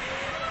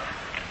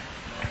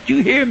 Do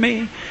you hear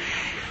me?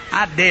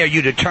 I dare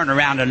you to turn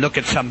around and look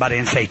at somebody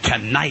and say,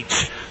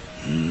 tonight's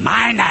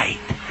my night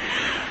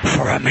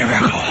for a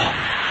miracle.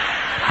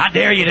 I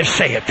dare you to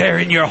say it there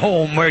in your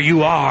home where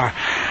you are.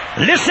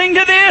 Listening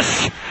to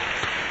this,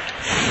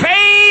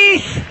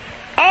 faith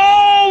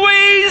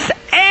always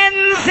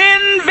ends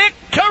in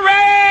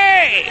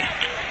victory.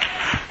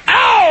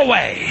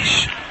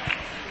 Always.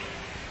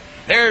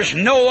 There's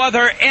no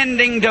other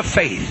ending to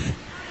faith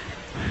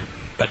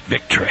but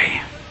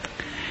victory.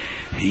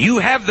 You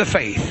have the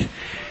faith,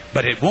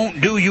 but it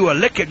won't do you a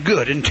lick of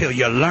good until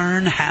you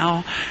learn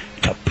how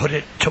to put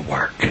it to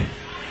work.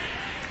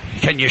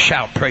 Can you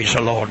shout praise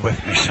the Lord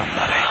with me,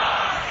 somebody?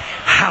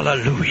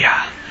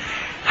 Hallelujah.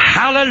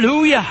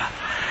 Hallelujah.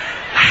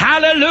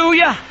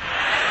 Hallelujah.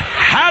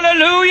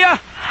 Hallelujah.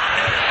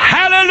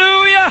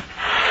 Hallelujah.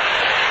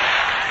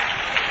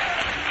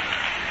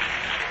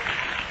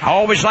 I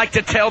always like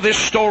to tell this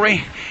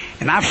story,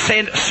 and I've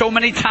said it so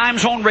many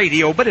times on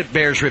radio, but it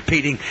bears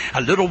repeating.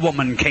 A little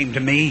woman came to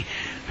me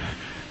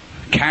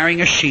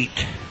carrying a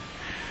sheet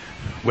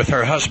with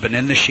her husband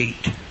in the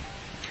sheet,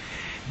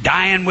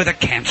 dying with a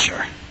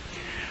cancer.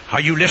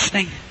 Are you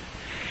listening?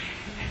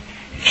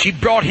 She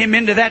brought him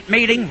into that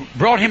meeting,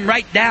 brought him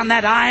right down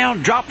that aisle,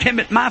 dropped him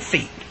at my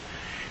feet.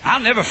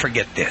 I'll never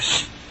forget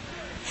this.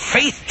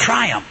 Faith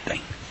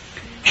triumphing.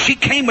 She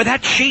came with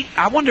that sheet.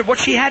 I wondered what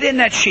she had in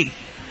that sheet.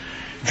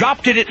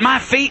 Dropped it at my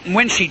feet, and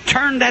when she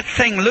turned that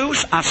thing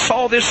loose, I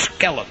saw this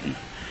skeleton.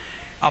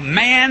 A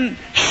man,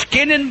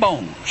 skin and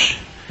bones.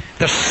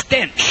 The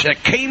stench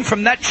that came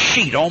from that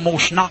sheet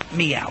almost knocked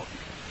me out.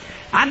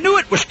 I knew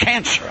it was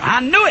cancer. I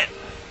knew it.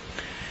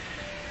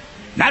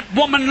 That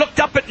woman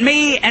looked up at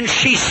me and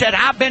she said,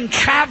 I've been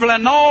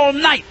traveling all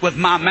night with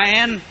my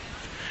man.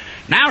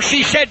 Now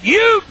she said,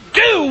 you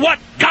do what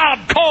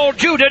God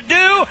called you to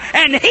do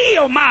and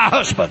heal my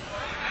husband.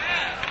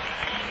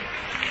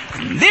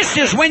 This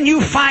is when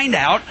you find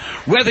out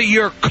whether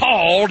you're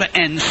called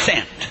and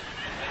sent,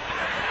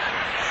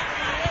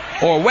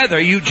 or whether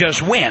you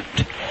just went.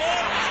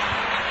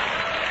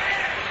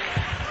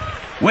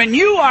 When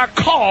you are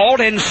called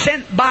and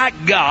sent by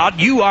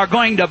God, you are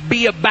going to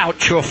be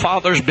about your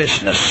Father's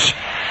business.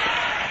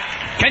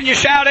 Can you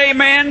shout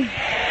amen?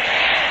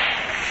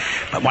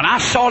 But when I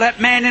saw that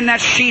man in that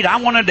sheet, I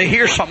wanted to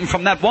hear something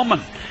from that woman.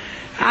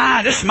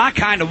 This is my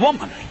kind of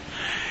woman.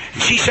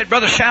 She said,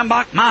 Brother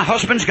Schambach, my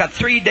husband's got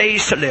 3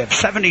 days to live,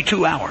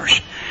 72 hours.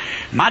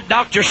 My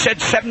doctor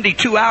said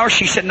 72 hours.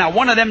 She said, now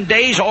one of them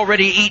days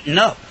already eaten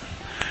up.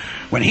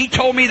 When he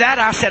told me that,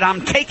 I said,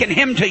 I'm taking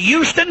him to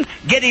Houston,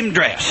 get him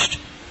dressed.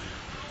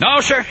 No,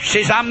 sir.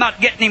 She says, I'm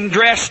not getting him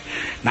dressed.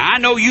 Now, I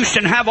know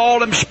Houston have all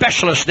them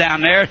specialists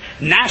down there.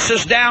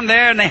 NASA's down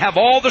there, and they have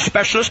all the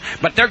specialists,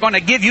 but they're going to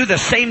give you the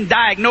same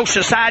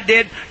diagnosis I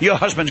did. Your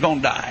husband's going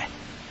to die.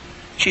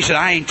 She said,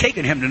 I ain't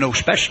taking him to no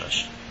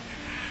specialist.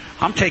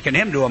 I'm taking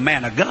him to a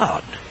man of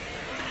God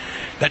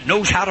that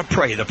knows how to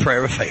pray the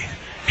prayer of faith.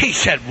 He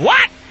said,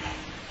 what?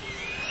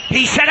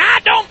 He said,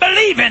 I don't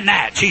believe in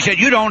that. She said,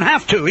 you don't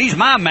have to. He's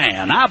my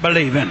man. I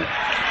believe in it.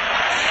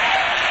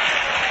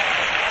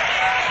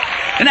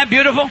 Isn't that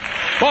beautiful?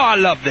 Boy, I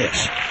love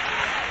this.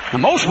 Now,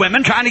 most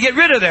women trying to get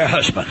rid of their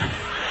husband.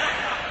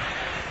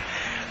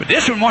 But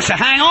this one wants to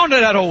hang on to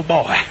that old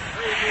boy.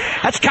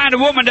 That's the kind of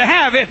woman to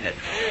have, isn't it?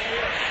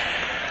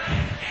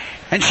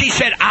 And she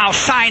said, I'll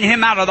sign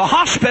him out of the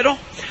hospital.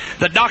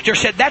 The doctor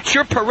said, that's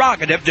your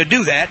prerogative to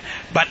do that,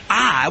 but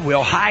I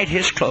will hide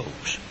his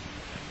clothes.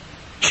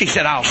 She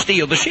said, I'll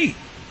steal the sheet.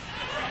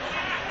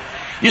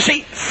 You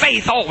see,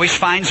 faith always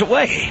finds a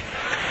way.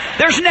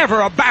 There's never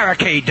a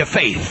barricade to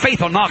faith.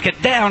 Faith will knock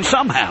it down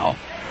somehow.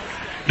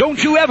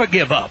 Don't you ever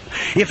give up.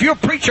 If your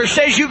preacher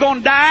says you're going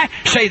to die,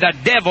 say the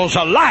devil's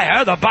a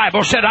liar. The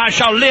Bible said I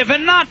shall live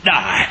and not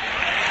die.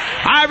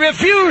 I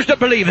refuse to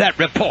believe that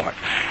report.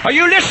 Are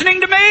you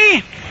listening to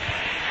me?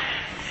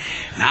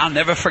 And I'll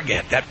never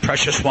forget that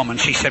precious woman.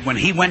 She said, when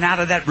he went out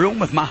of that room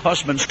with my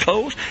husband's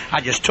clothes,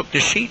 I just took the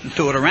sheet and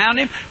threw it around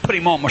him, put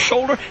him on my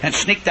shoulder, and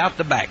sneaked out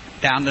the back,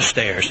 down the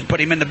stairs, and put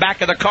him in the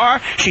back of the car.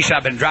 She said,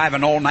 I've been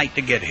driving all night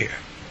to get here.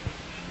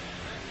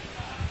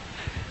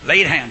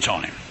 Laid hands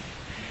on him.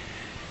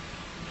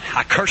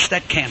 I cursed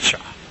that cancer.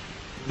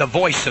 The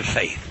voice of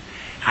faith.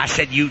 I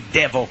said, you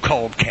devil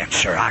called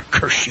cancer, I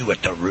curse you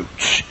at the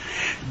roots.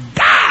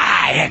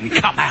 Die and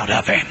come out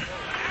of him.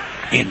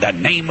 In the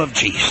name of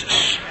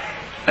Jesus.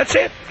 That's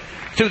it.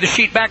 Threw the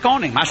sheet back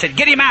on him. I said,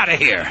 get him out of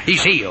here.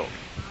 He's healed.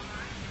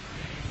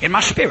 In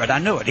my spirit, I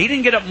knew it. He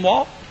didn't get up and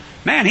walk.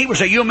 Man, he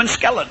was a human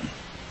skeleton.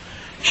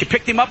 She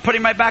picked him up, put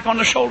him right back on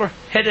the shoulder,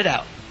 headed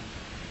out.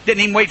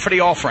 Didn't even wait for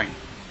the offering.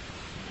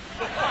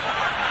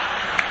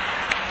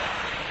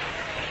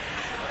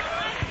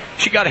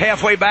 She got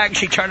halfway back and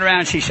she turned around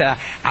and she said,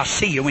 I'll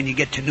see you when you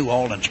get to New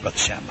Orleans, Brother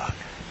Schambach.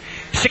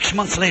 6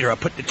 months later, I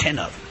put the 10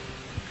 of them.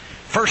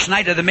 First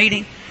night of the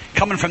meeting,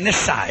 coming from this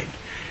side,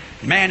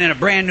 man in a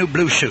brand new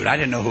blue suit. I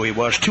didn't know who he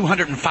was,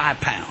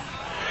 205 pounds.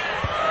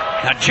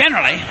 Now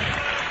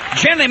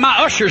generally my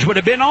ushers would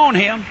have been on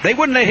him. They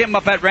wouldn't let him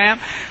up that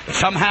ramp. But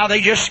somehow they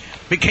just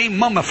became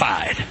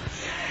mummified.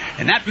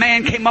 And that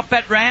man came up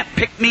that ramp,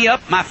 picked me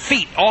up, my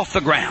feet off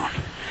the ground,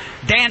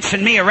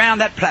 dancing me around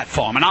that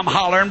platform. And I'm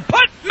hollering,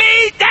 put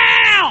me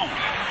down!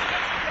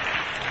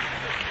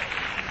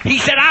 He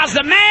said, I was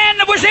the man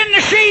that was in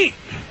the sheet.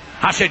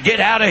 I said, get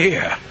out of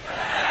here.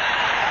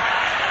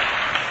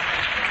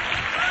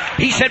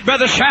 He said,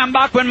 Brother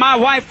Schambach, when my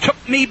wife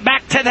took me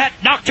back to that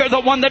doctor,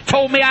 the one that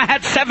told me I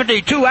had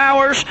 72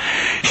 hours,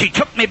 she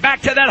took me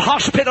back to that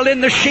hospital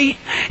in the sheet.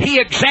 He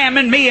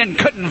examined me and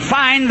couldn't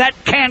find that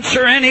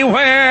cancer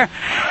anywhere.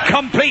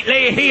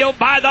 Completely healed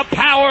by the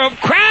power of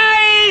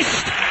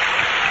Christ.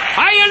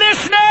 Are you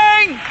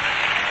listening?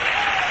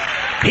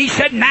 He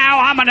said, now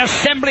I'm an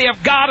Assembly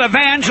of God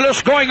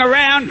evangelist going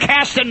around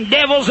casting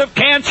devils of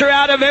cancer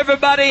out of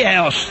everybody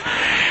else.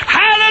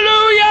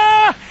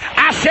 Hallelujah!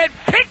 I said,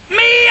 pick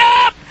me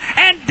up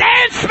and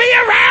dance me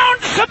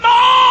around some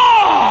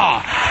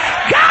more.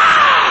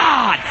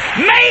 God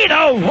made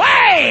a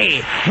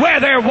way where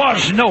there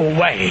was no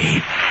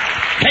way.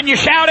 Can you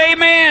shout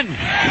amen?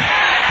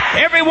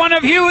 Every one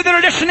of you that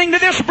are listening to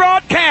this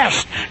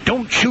broadcast,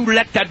 don't you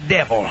let the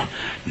devil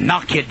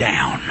knock you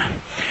down.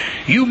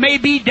 You may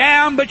be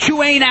down, but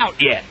you ain't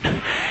out yet.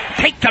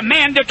 Take the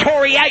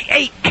mandatory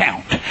 8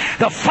 count.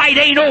 The fight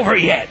ain't over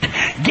yet.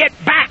 Get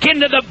back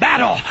into the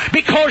battle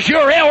because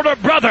your elder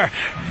brother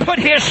put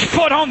his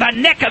foot on the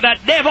neck of the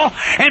devil,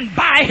 and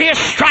by his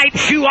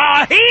stripes you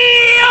are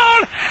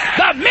healed.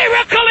 The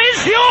miracle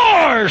is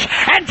yours,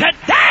 and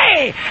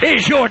today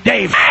is your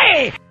day.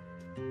 Hey!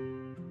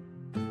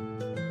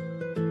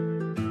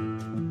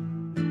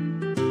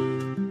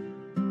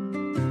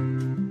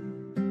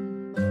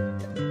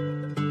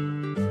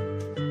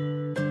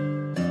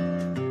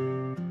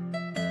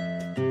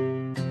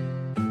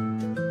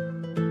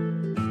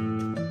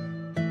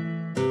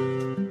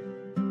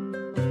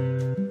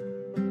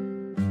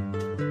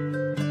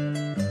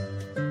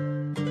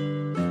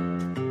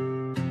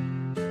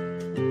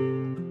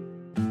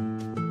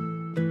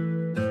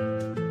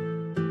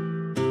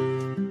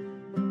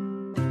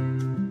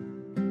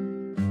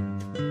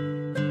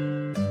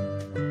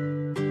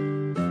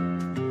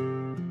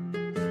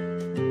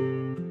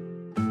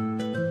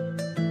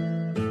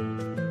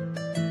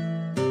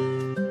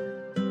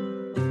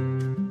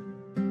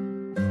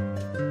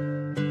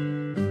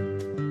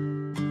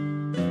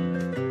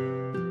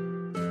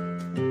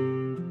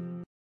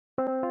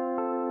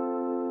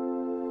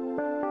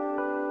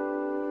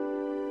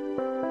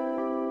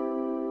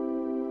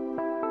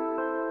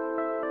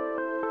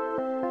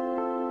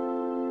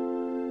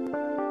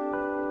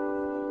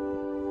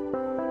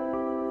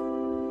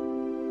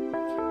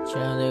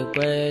 Chẳng được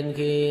quên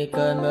khi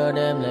cơn mưa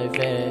đêm lại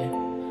về.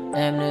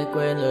 Em đã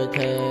quên lời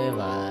thề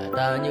và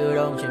ta như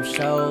đông chìm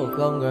sâu.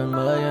 Không còn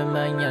mới em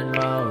anh nhận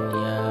màu.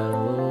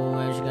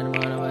 Anh chỉ cần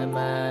mơ đâu em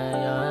mai.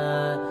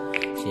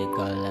 Chỉ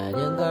còn là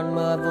những cơn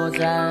mưa vô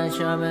giá.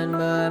 Cho bên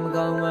mơ em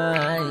không mơ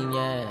anh.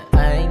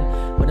 Anh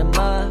một đêm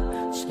mơ.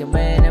 Chỉ cần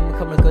bên em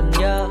không được cần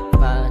nhớ.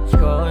 Và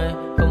trôi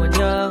không còn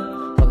nhớ.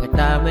 Và người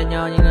ta bên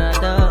nhau như ngã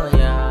tớ.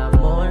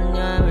 Muốn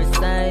nhớ về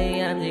say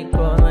em chỉ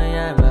quên với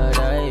em ở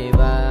đây.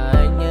 Và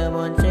anh như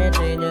muốn chết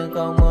đi nhưng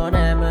không muốn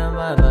em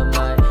mãi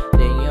mãi.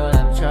 Tình yêu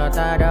làm cho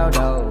ta đau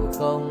đầu.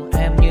 Không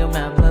em như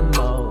mà mơ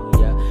mộng.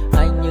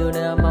 Anh như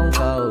đang mong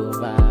cầu.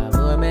 Và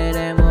mưa bên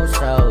em vô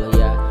sầu.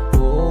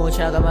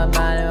 Chào các bạn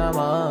mai em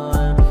mơ.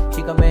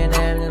 Chỉ có bên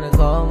em nhưng đừng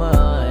khó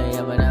mơ.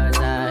 Em vẫn đang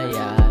dài.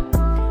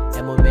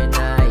 Em muốn bên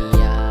ai.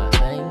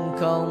 Anh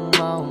không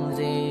mong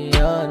gì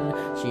hơn.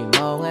 Chỉ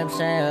mong em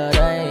sẽ ở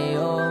đây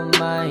ôm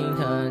anh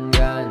thật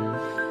gần.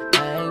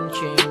 Anh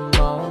chỉ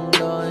mong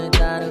đôi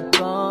ta được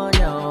có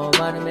nhau.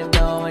 Và đừng em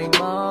đâu anh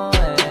có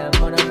em.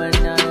 Một đôi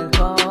bên nào đừng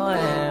có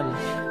em.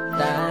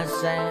 Ta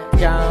sẽ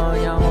trao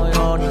nhau môi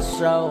hôn thật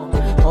sâu.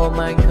 Ôm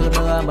anh cứ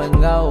nữa mà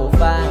ngâu.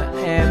 Và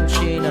em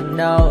chỉ nằm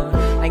đâu.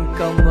 Anh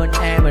không muốn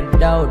em ở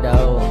đâu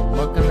đâu.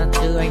 Một cơn gió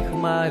thứ anh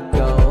không mơ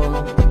cầu.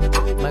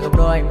 Mà không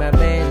đôi anh mà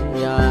bên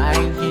giờ.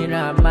 Anh chỉ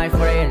là my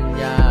friend.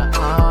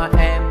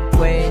 Em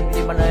quên đi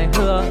bao lời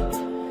hứa.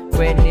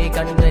 Quên đi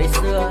cả những ngày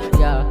xưa.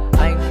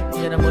 Anh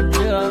chỉ là một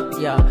đứa.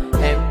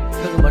 Em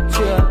cứ một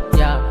chưa.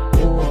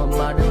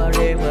 Mà đừng ở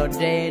đêm ở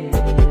đêm.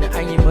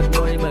 Anh nhìn một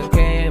đôi mà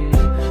kem.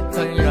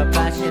 Không như là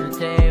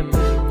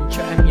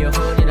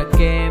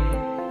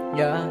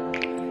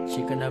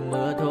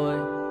thôi.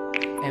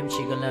 Em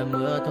chỉ cần là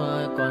mưa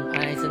thôi, còn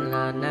ai sẽ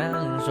là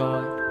nắng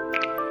rồi.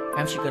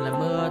 Em chỉ cần là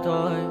mưa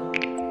thôi,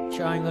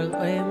 cho anh được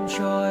êm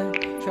trôi,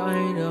 cho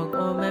anh được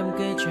ôm em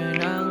khi trời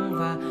nắng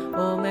và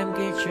ôm em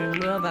khi trời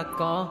mưa. Và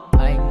có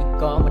anh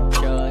có mặt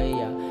trời,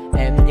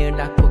 em như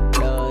đã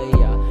cuộc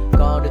đời,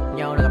 có được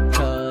nhau là gặp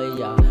thời,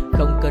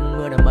 không cần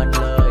mưa để mần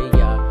lời.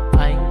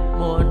 Anh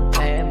muốn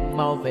em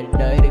mau về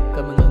đây để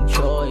cơn mưa ngừng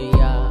trôi.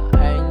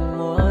 Anh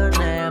muốn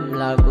em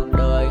là cuộc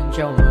đời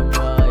trong mưa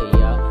mời.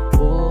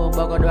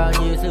 Bao có bao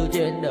nhiêu sự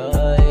trên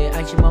đời,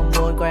 anh chỉ mong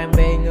muốn có em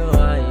bên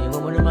người.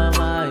 Không muốn mơ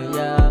mơ,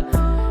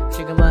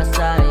 chỉ cần mơ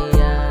say.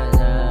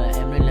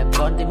 Em nên làm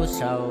con tim u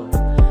sầu,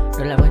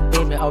 đừng làm con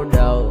tim để âu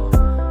đầu.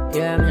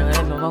 Yêu em chẳng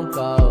em mà mong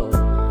cầu,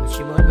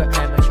 chỉ muốn có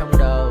em ở trong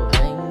đầu.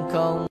 Anh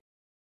không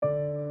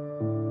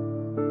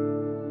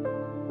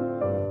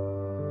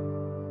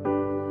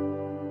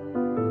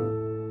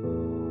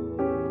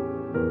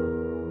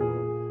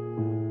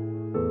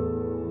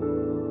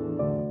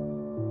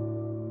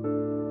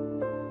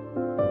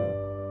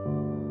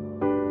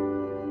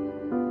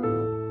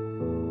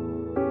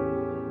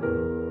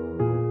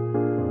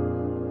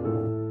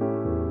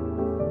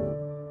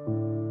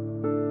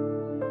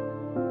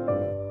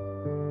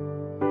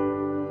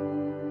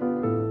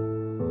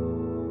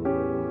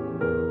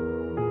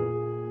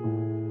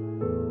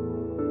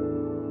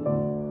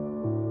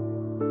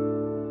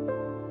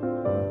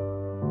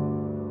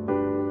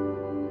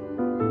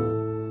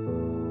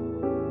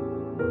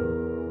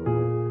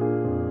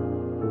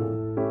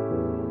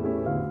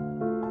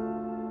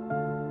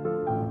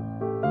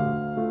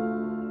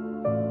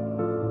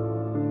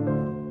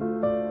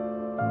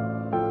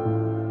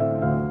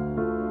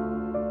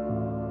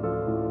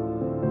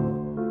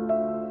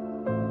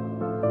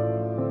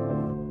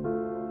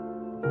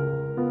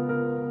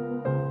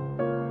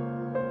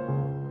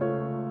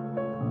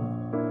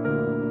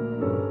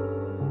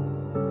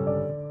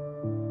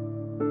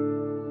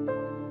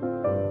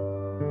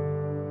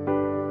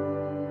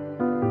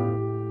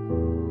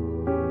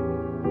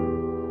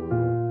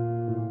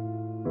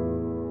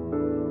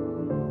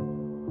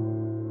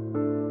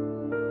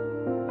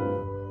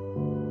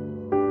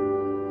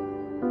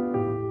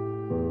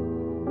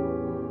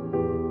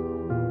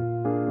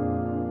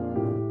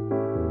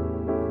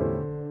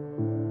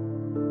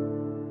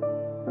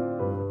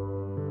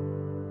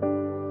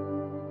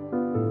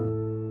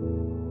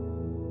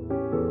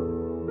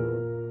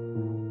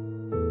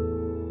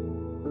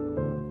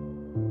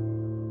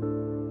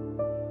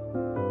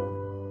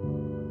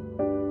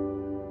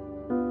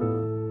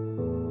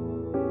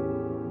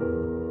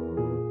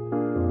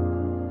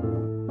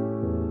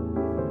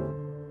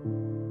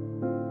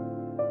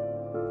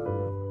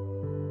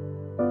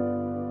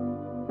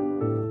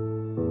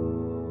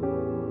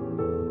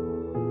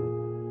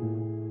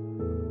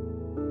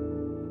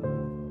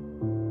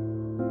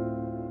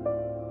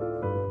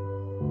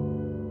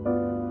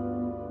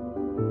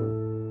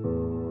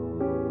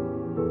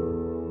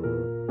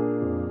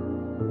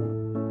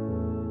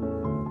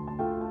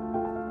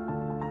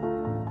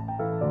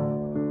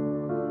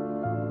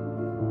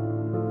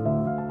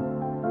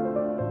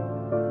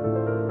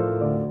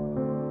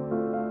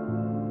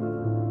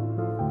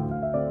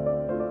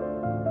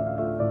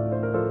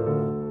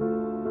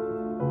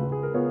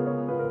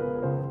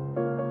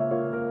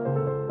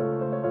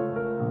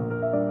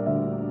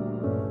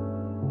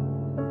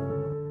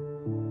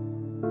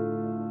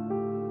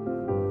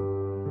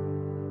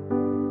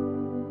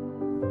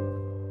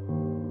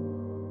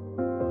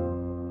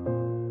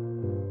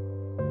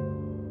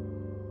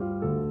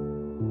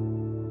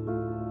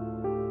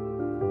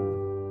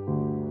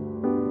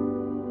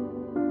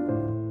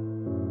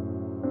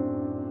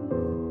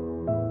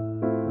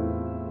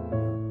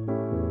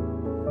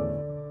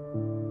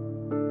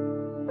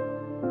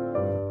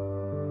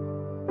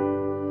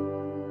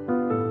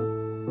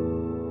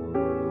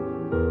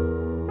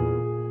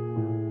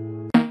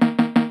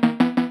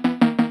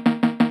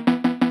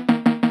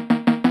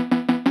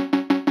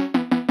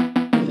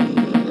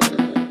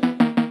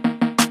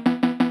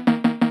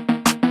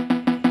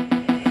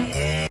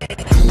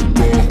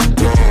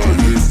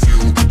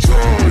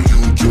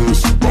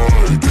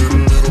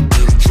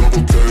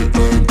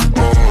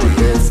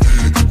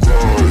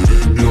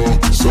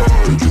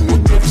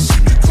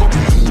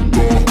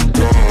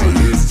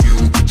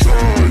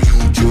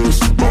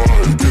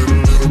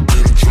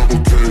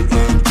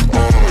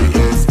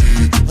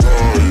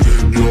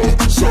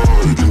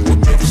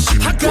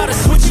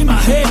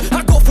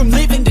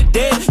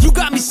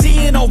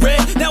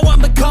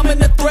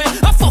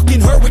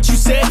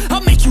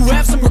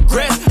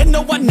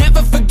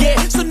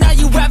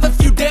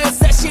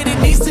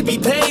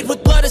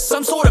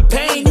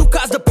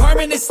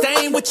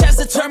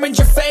determined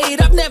your fate.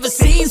 I've never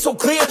seen so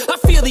clear. I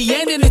feel the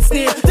end and it's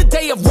near. The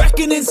day of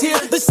reckoning's here.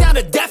 The sound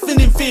of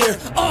deafening fear.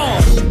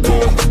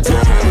 Don't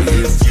die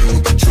if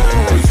you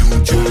try.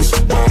 You just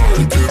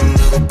might get a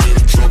little bit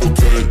of trouble.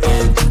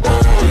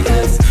 K-N-I-F-E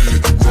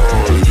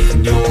right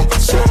in your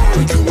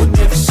side. You will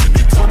never see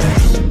me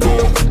coming.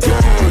 Don't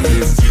die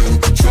if you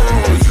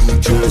try. You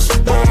just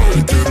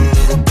might get a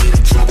little bit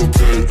of trouble.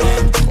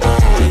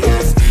 K-N-I-F-E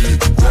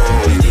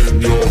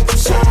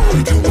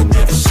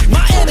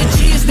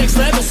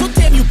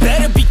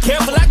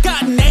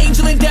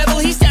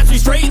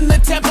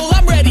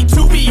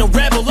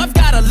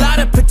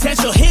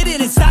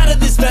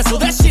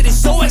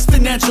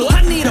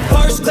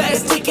first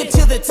class ticket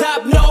to the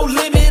top, no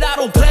limit. I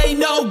don't play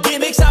no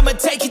gimmicks, I'ma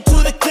take you to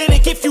the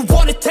clinic. If you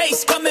want a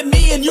taste, come at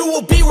me and you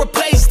will be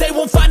replaced. They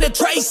won't find a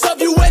trace of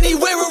you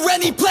anywhere or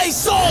any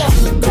place. If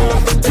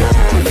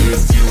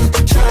you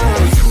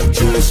try, you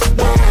just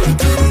might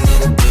get a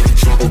little bit of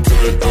trouble.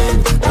 Get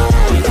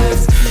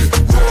unRFE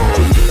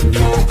right in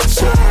your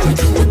side.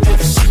 You would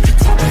never see me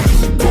coming.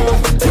 You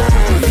won't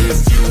die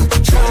if you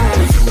try.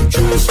 You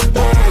just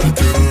might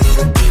get a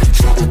little bit of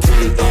trouble.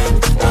 Get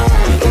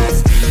unRFE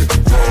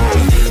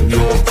right in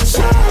your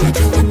side.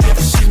 You would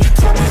never see me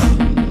coming.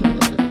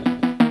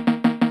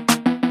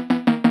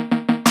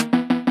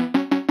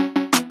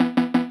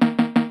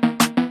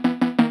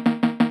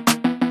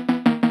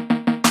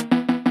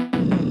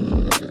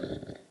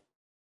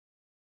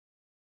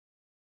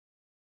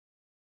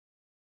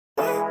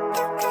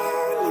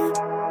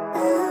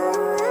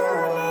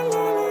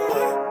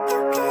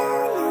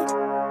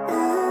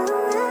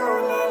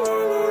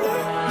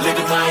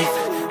 Living life,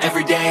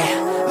 every day,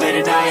 late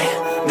at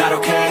night, not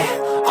okay.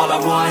 All I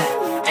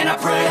want, and I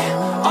pray,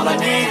 all I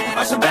need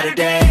are some better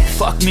days.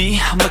 Fuck me,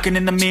 I'm looking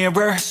in the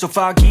mirror, so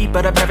foggy,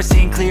 but I've never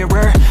seen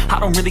clearer. I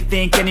don't really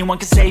think anyone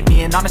can save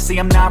me, and honestly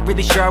I'm not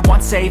really sure I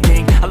want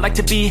saving. I like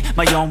to be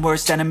my own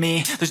worst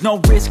enemy. There's no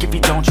risk if you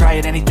don't try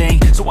at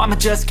anything, so I'ma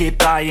just get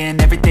buying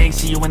everything.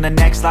 See you in the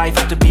next life,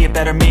 have to be a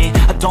better me.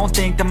 I don't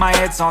think that my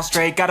head's on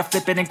straight, gotta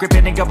flip it and grip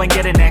it and go and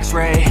get an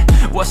x-ray.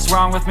 What's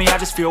wrong with me? I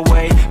just feel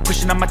weight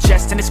pushing on my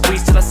chest and it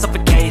squeezes till I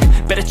suffocate.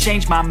 Better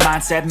change my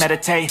mindset,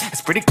 meditate.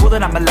 It's pretty cool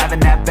that I'm alive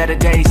and have better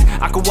days.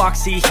 I could walk,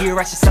 see, hear,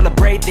 I should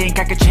celebrate. Think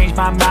I could change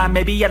my mind,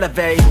 maybe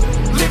elevate.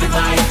 Living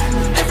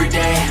life, every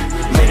day,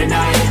 late at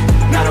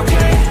night, not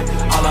okay.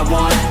 All I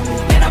want,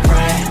 and I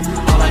pray,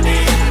 all I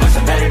need are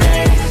some better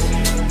days.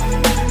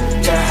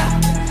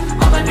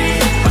 Yeah, all I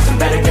need are some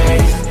better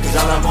days. Cause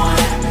all I want,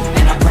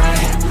 and I pray,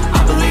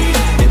 I believe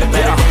in the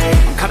better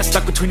days. I'm kinda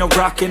stuck between a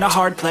rock and a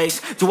hard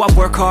place. Do I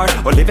work hard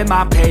or live at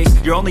my pace?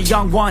 You're only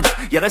young once,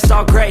 yeah that's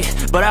all great,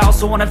 but I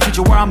also want a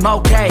future where I'm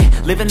okay.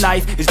 Living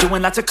life is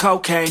doing lots of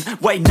cocaine.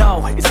 Wait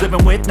no, it's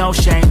living with no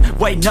shame.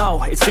 Wait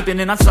no, it's sleeping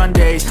in on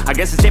Sundays. I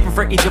guess it's different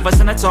for each of us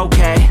and that's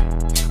okay.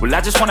 Well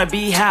I just wanna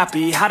be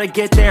happy, how to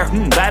get there?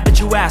 Glad that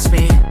you asked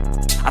me.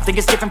 I think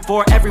it's different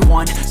for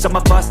everyone. Some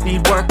of us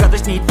need work,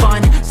 others need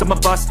fun. Some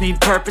of us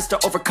need purpose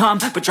to overcome.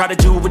 But try to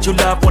do what you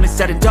love when it's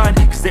said and done.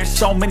 Cause there's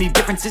so many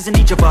differences in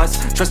each of us.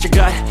 Trust your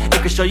gut,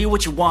 it can show you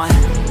what you want.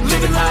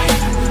 Living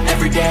life,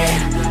 every day,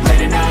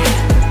 late at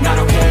night, not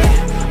okay.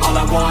 All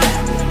I want,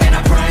 and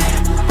I pray,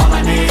 all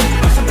I need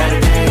are some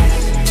better days.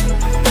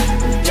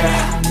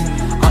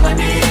 Yeah, all I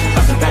need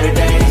are some better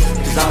days.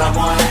 Cause all I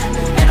want,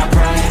 and I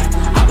pray,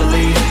 I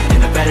believe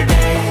in the better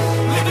days.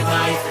 Living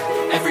life,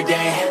 every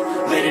day,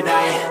 late at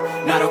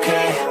night, not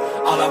okay.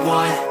 All I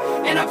want,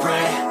 and I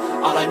pray,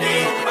 all I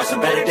need are some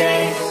better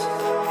days.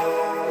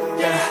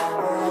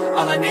 Yeah,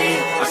 all I need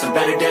are some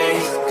better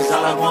days. Cause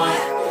all I want,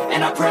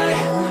 and I pray,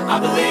 I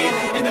believe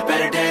in the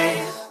better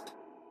days.